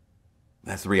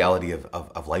 That's the reality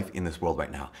of life in this world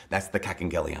right now. That's the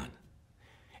kakengelion.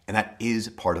 And that is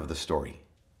part of the story.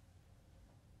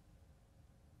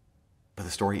 But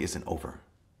the story isn't over.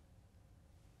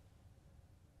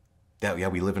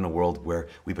 We live in a world where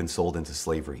we've been sold into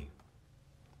slavery.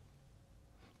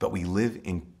 But we live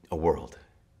in a world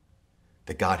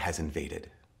that God has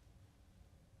invaded.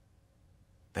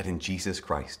 That in Jesus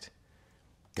Christ,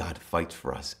 God fights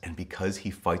for us. And because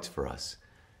he fights for us,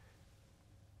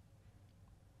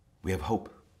 we have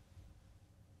hope.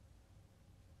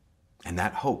 And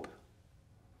that hope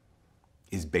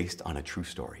is based on a true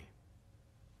story.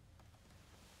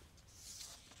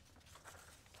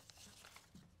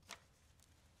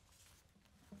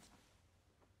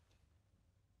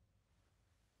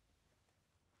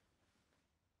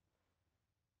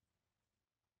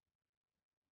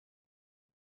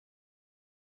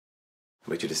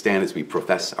 I invite you to stand as we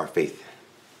profess our faith.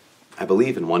 I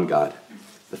believe in one God,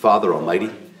 the Father Almighty,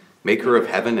 maker of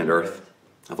heaven and earth,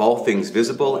 of all things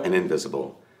visible and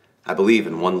invisible. I believe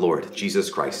in one Lord, Jesus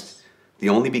Christ, the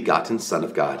only begotten Son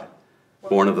of God,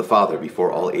 born of the Father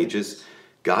before all ages,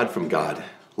 God from God,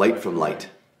 light from light,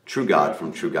 true God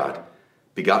from true God,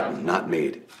 begotten, not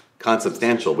made,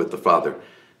 consubstantial with the Father.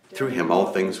 Through him all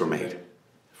things were made.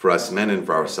 For us men and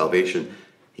for our salvation,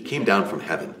 he came down from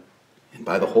heaven, and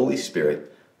by the Holy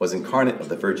Spirit was incarnate of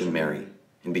the Virgin Mary,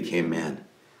 and became man.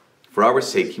 For our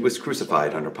sake he was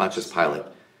crucified under Pontius Pilate.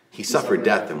 He suffered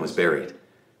death and was buried,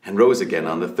 and rose again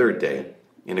on the third day,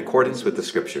 in accordance with the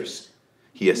Scriptures.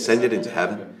 He ascended into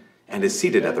heaven, and is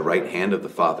seated at the right hand of the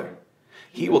Father.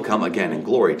 He will come again in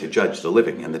glory to judge the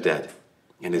living and the dead,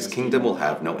 and his kingdom will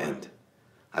have no end.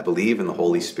 I believe in the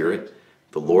Holy Spirit,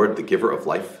 the Lord, the giver of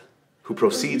life, who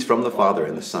proceeds from the Father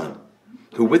and the Son,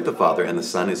 who with the Father and the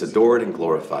Son is adored and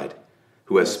glorified,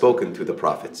 who has spoken through the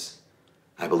prophets.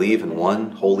 I believe in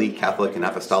one holy Catholic and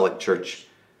Apostolic Church.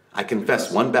 I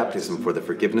confess one baptism for the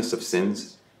forgiveness of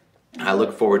sins. I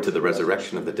look forward to the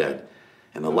resurrection of the dead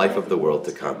and the life of the world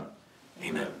to come.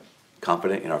 Amen.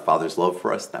 Confident in our Father's love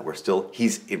for us, that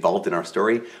he's involved in our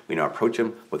story, we now approach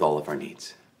him with all of our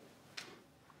needs.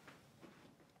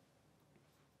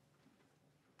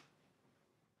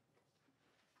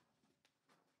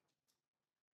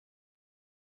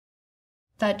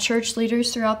 That church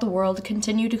leaders throughout the world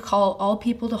continue to call all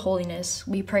people to holiness,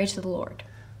 we pray to the Lord.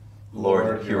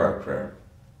 Lord, hear our prayer.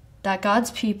 That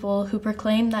God's people who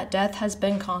proclaim that death has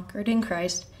been conquered in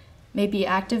Christ may be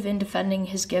active in defending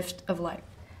his gift of life,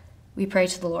 we pray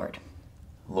to the Lord.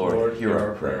 Lord, hear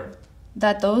our prayer.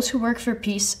 That those who work for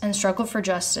peace and struggle for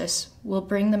justice will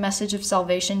bring the message of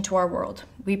salvation to our world,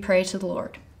 we pray to the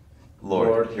Lord.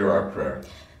 Lord, hear our prayer.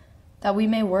 That we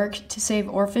may work to save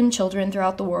orphan children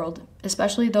throughout the world,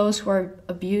 especially those who are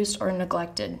abused or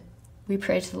neglected, we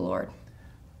pray to the Lord.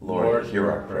 Lord,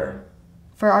 hear our prayer.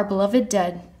 For our beloved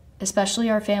dead, especially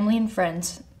our family and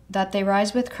friends, that they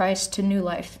rise with Christ to new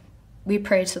life, we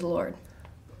pray to the Lord.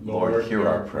 Lord, hear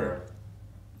our prayer.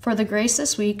 For the grace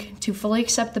this week to fully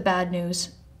accept the bad news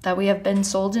that we have been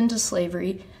sold into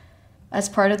slavery as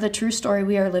part of the true story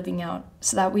we are living out,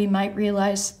 so that we might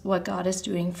realize what God is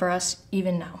doing for us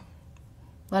even now.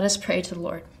 Let us pray to the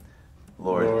Lord.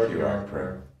 Lord, hear our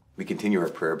prayer. We continue our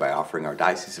prayer by offering our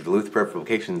Diocese of Duluth prayer for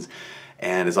vocations.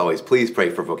 And as always, please pray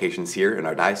for vocations here in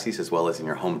our diocese as well as in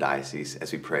your home diocese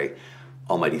as we pray.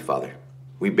 Almighty Father,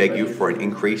 we beg you for an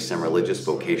increase in religious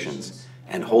vocations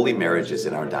and holy marriages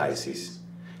in our diocese.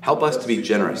 Help us to be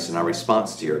generous in our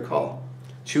response to your call.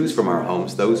 Choose from our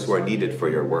homes those who are needed for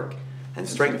your work, and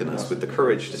strengthen us with the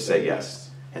courage to say yes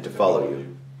and to follow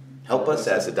you. Help us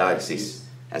as a diocese,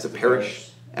 as a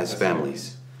parish, as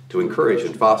families, to encourage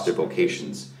and foster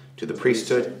vocations to the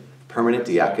priesthood, permanent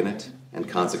diaconate, and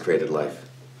consecrated life.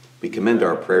 We commend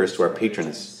our prayers to our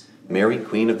patroness, Mary,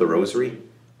 Queen of the Rosary,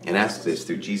 and ask this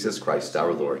through Jesus Christ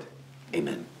our Lord.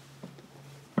 Amen.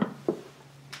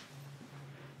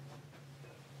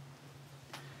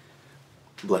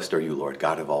 Blessed are you, Lord,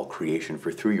 God of all creation,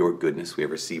 for through your goodness we have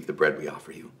received the bread we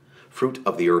offer you, fruit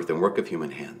of the earth and work of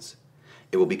human hands.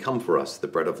 It will become for us the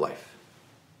bread of life.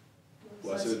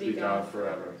 Blessed be God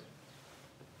forever.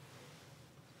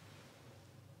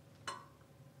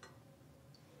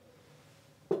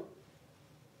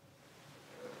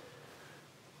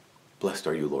 Blessed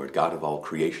are you, Lord, God of all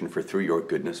creation, for through your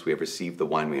goodness we have received the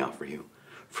wine we offer you,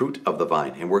 fruit of the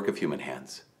vine and work of human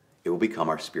hands. It will become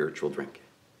our spiritual drink.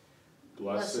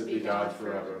 Blessed be God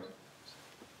forever.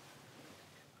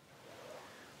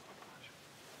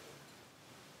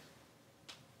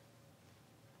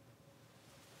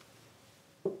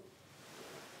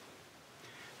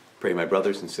 Pray, my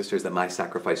brothers and sisters, that my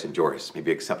sacrifice and yours may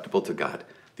be acceptable to God,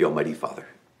 the Almighty Father.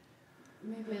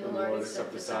 May The Lord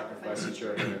accept the sacrifice at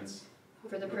your hands,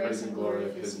 for the praise and glory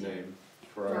of his name,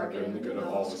 for our good and the good of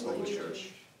all his holy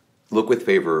church. Look with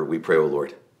favor, we pray, O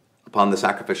Lord, upon the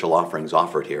sacrificial offerings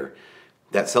offered here,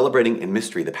 that celebrating in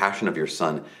mystery the passion of your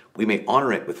Son, we may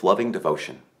honor it with loving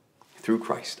devotion, through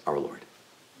Christ our Lord.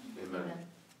 Amen.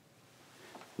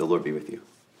 The Lord be with you.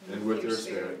 And with your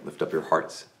spirit, Lift up your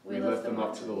hearts. we lift them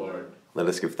up to the Lord. Let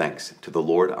us give thanks to the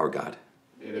Lord our God.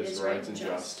 It is right and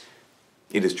just.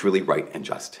 It is truly right and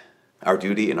just, our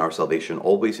duty and our salvation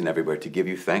always and everywhere to give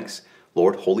you thanks,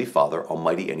 Lord, Holy Father,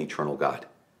 Almighty and eternal God.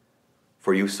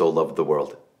 For you so loved the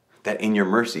world, that in your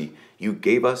mercy you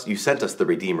sent us the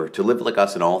Redeemer to live like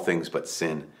us in all things but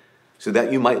sin, so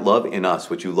that you might love in us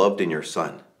what you loved in your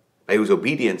Son, by whose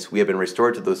obedience we have been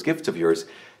restored to those gifts of yours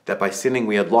that by sinning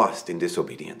we had lost in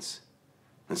disobedience.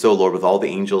 And so, Lord, with all the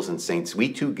angels and saints,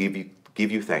 we too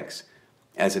give you thanks,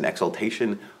 as in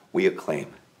exaltation we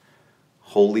acclaim,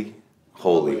 Holy,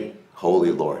 holy,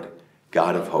 holy Lord,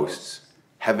 God of hosts,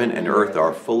 heaven and earth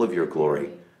are full of your glory.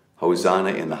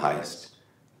 Hosanna in the highest.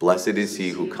 Blessed is he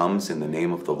who comes in the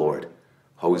name of the Lord.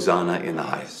 Hosanna in the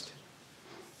highest.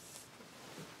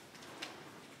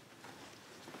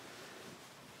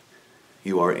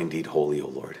 You are indeed holy, O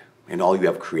Lord, and all you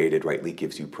have created rightly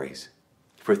gives you praise.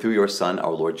 For through your Son,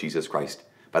 our Lord Jesus Christ,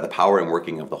 by the power and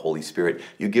working of the Holy Spirit,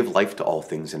 you give life to all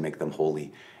things and make them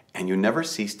holy, and you never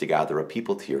cease to gather a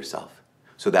people to yourself,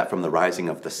 so that from the rising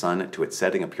of the sun to its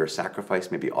setting a pure sacrifice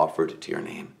may be offered to your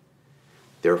name.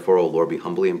 Therefore, O Lord, we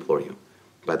humbly implore you,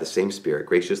 by the same Spirit,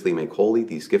 graciously make holy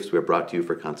these gifts we have brought to you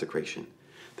for consecration,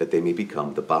 that they may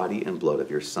become the body and blood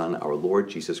of your Son, our Lord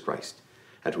Jesus Christ,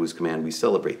 at whose command we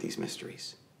celebrate these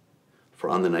mysteries. For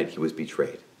on the night he was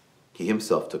betrayed, he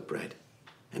himself took bread,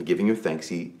 and giving you thanks,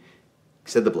 he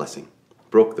said the blessing,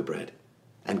 broke the bread,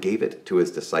 and gave it to his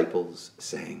disciples,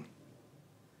 saying,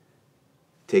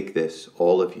 "Take this,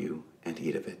 all of you, and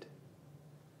eat of it.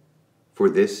 For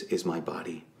this is my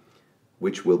body,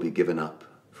 which will be given up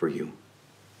for you."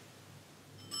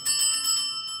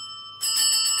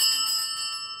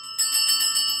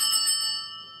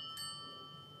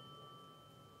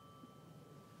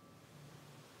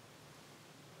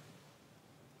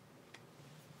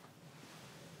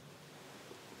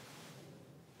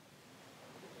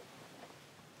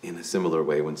 In a similar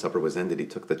way, when supper was ended, he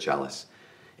took the chalice,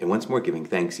 and once more giving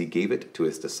thanks, he gave it to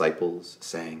his disciples,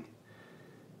 saying,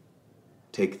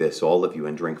 "Take this, all of you,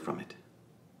 and drink from it.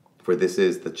 For this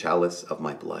is the chalice of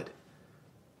my blood,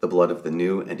 the blood of the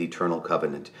new and eternal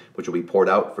covenant, which will be poured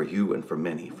out for you and for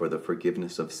many for the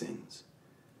forgiveness of sins.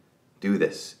 Do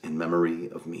this in memory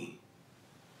of me."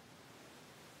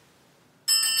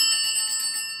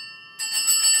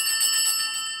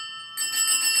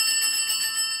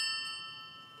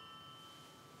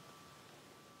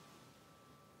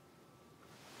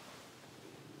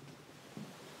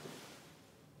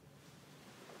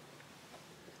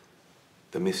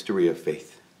 The mystery of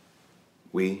faith.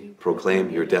 We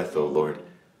proclaim your death, O Lord,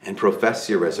 and profess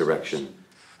your resurrection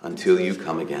until you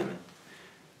come again.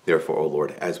 Therefore, O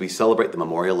Lord, as we celebrate the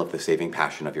memorial of the saving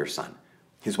passion of your Son,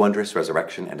 his wondrous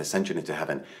resurrection and ascension into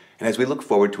heaven, and as we look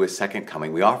forward to his second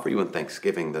coming, we offer you in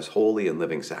thanksgiving this holy and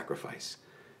living sacrifice.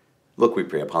 Look, we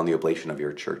pray, upon the oblation of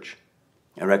your church,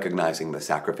 and recognizing the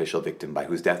sacrificial victim by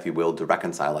whose death you willed to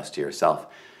reconcile us to yourself,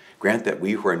 grant that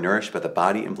we who are nourished by the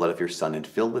body and blood of your Son and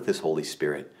filled with his Holy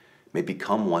Spirit may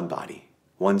become one body,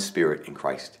 one spirit in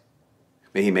Christ.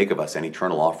 May he make of us an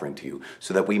eternal offering to you,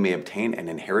 so that we may obtain an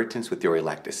inheritance with your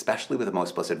elect, especially with the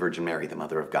most blessed Virgin Mary, the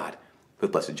Mother of God,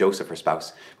 with blessed Joseph, her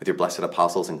spouse, with your blessed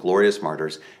apostles and glorious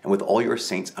martyrs, and with all your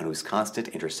saints on whose constant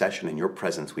intercession in your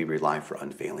presence we rely for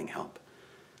unfailing help.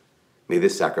 May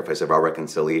this sacrifice of our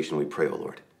reconciliation, we pray, O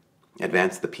Lord,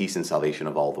 advance the peace and salvation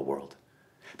of all the world.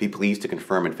 Be pleased to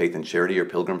confirm in faith and charity your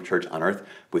pilgrim church on earth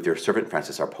with your servant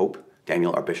Francis, our Pope,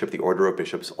 Daniel, our Bishop, the order of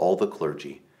bishops, all the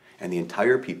clergy, and the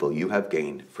entire people you have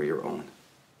gained for your own.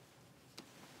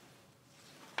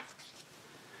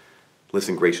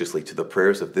 Listen graciously to the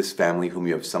prayers of this family whom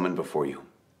you have summoned before you.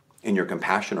 In your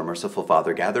compassion, O merciful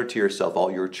Father, gather to yourself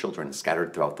all your children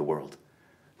scattered throughout the world.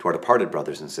 To our departed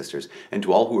brothers and sisters, and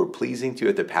to all who are pleasing to you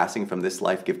at their passing from this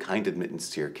life, give kind admittance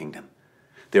to your kingdom.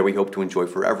 There we hope to enjoy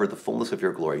forever the fullness of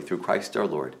your glory through Christ our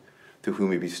Lord, through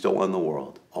whom you bestow on the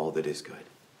world all that is good.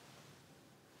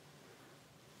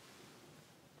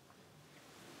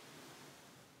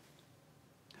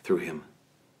 Through him,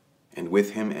 and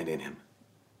with him and in him,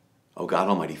 O God,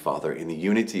 Almighty Father, in the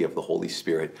unity of the Holy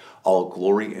Spirit, all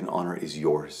glory and honor is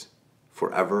yours,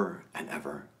 forever and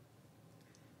ever.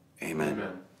 Amen.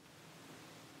 Amen.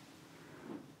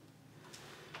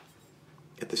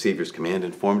 At the Savior's command,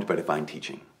 informed by divine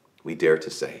teaching, we dare to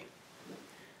say,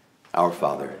 Our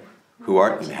Father, who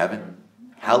art in heaven,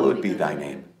 hallowed be thy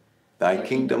name. Thy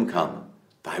kingdom come,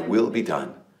 thy will be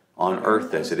done, on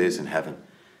earth as it is in heaven.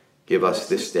 Give us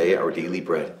this day our daily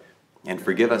bread, and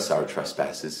forgive us our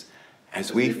trespasses,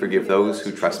 as we forgive those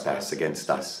who trespass against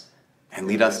us. And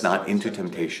lead us not into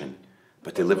temptation,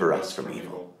 but deliver us from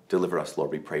evil. Deliver us,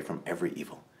 Lord, we pray, from every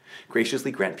evil.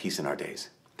 Graciously grant peace in our days,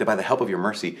 that by the help of your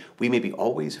mercy we may be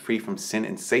always free from sin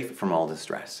and safe from all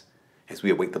distress, as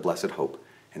we await the blessed hope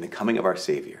and the coming of our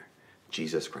Savior,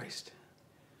 Jesus Christ.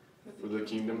 For the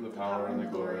kingdom, the power, and the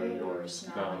glory are yours,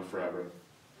 now and forever.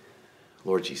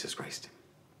 Lord Jesus Christ,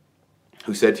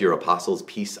 who said to your apostles,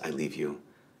 Peace I leave you,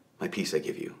 my peace I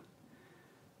give you.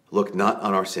 Look not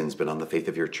on our sins, but on the faith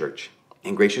of your church,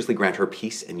 and graciously grant her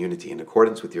peace and unity in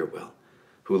accordance with your will,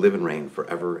 who live and reign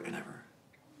forever and ever.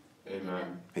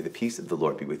 Amen. May the peace of the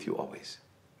Lord be with you always.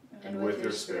 And with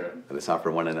your spirit. Let us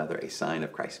offer one another a sign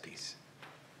of Christ's peace.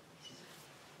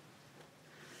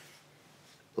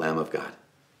 Lamb of God,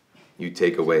 you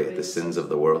take away the sins of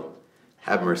the world.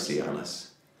 Have mercy on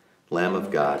us. Lamb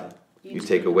of God, you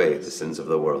take away the sins of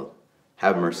the world.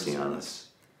 Have mercy on us.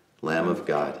 Lamb of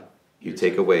God, you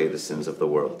take away the sins of the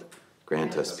world.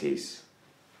 Grant us peace.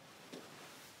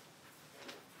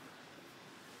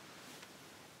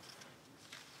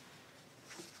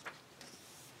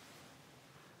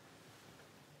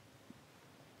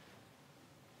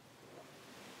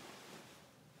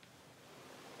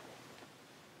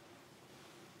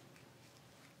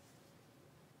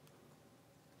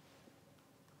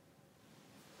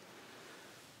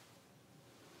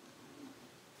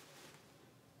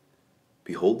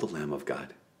 Behold the Lamb of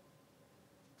God.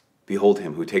 Behold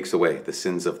him who takes away the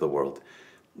sins of the world.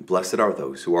 Blessed are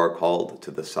those who are called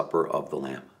to the supper of the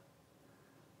Lamb.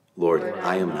 Lord,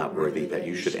 I am not worthy that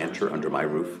you should enter under my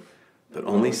roof, but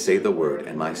only say the word,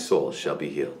 and my soul shall be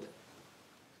healed.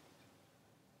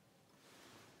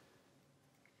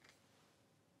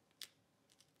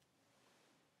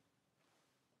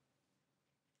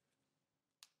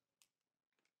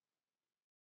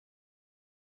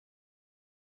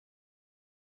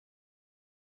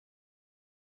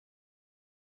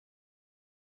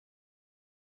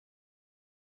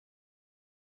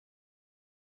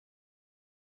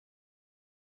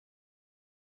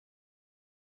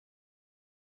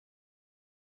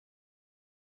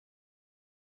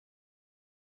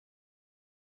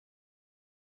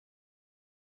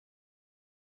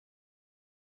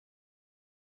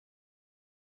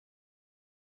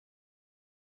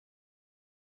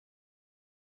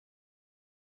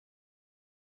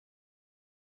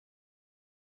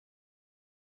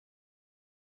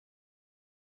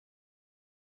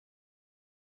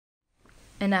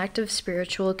 An act of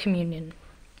spiritual communion.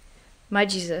 My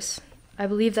Jesus, I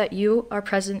believe that you are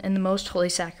present in the most holy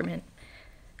sacrament.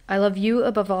 I love you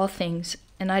above all things,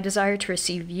 and I desire to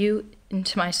receive you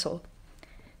into my soul.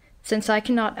 Since I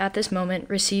cannot at this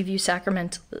moment receive you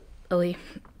sacramentally,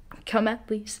 come at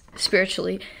least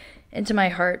spiritually into my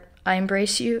heart. I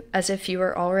embrace you as if you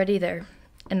were already there,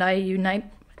 and I unite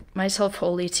myself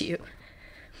wholly to you.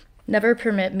 Never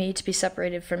permit me to be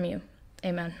separated from you.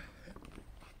 Amen.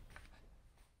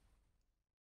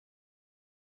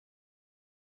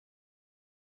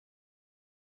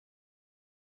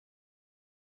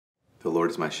 The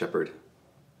Lord is my shepherd.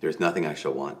 There is nothing I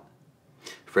shall want.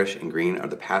 Fresh and green are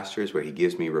the pastures where he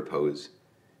gives me repose.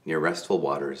 Near restful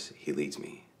waters he leads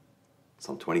me.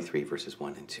 Psalm 23, verses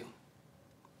 1 and 2.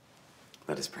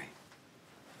 Let us pray.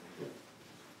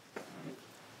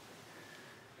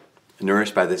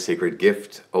 Nourished by this sacred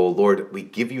gift, O Lord, we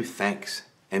give you thanks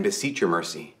and beseech your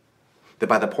mercy, that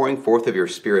by the pouring forth of your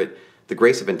Spirit, the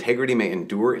grace of integrity may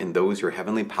endure in those your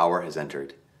heavenly power has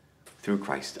entered. Through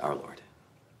Christ our Lord.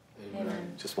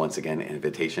 Amen. Just once again, an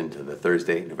invitation to the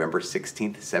Thursday, November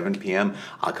 16th, 7 p.m.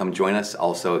 Come join us.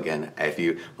 Also, again, if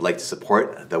you would like to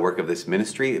support the work of this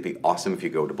ministry, it'd be awesome if you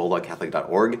go to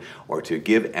bulldogcatholic.org or to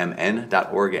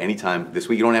givemn.org anytime this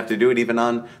week. You don't have to do it even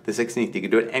on the 16th. You can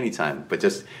do it anytime. But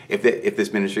just if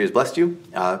this ministry has blessed you,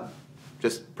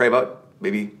 just pray about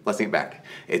maybe blessing it back.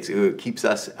 It keeps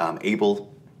us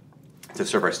able to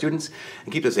serve our students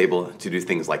and keeps us able to do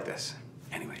things like this.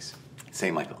 Anyways,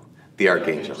 St. Michael, the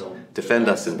Archangel, defend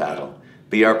us in battle.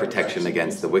 Be our protection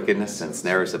against the wickedness and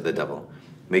snares of the devil.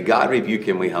 May God rebuke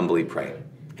him, we humbly pray.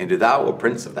 And do thou, O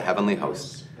Prince of the heavenly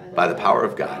hosts, by the power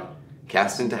of God,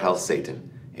 cast into hell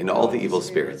Satan and all the evil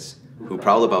spirits who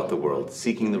prowl about the world,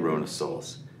 seeking the ruin of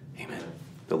souls. Amen.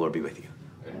 The Lord be with you.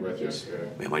 And with your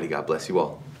spirit. May Almighty God bless you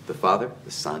all, the Father,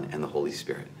 the Son, and the Holy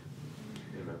Spirit.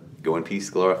 Amen. Go in peace,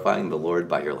 glorifying the Lord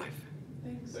by your life.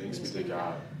 Thanks be to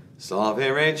God. Salve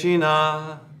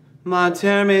Regina,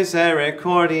 Mater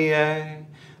Misericordiae,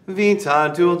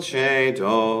 vita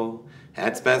dulcedo,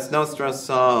 et spes nostra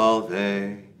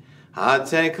salve. A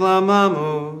te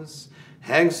clamamus,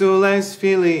 exules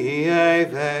filii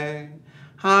Eve,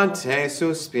 a te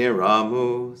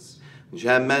suspiramus,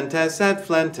 gementes et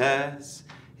flentes,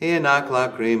 in ac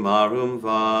lacrimarum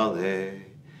vale.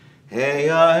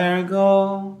 Ea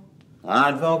ergo,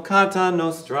 advocata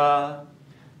nostra,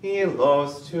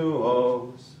 illos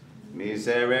tuos,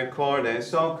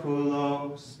 misericordes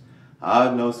oculos,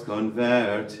 ad nos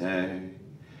converte.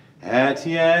 Et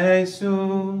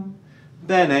Iesum,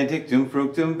 benedictum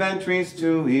fructum ventris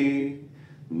tui,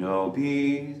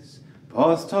 nobis,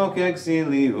 post hoc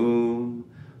exilium,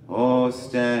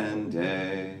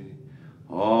 ostende.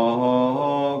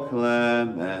 O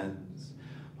clemens,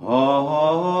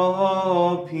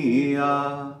 O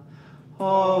pia,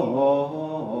 O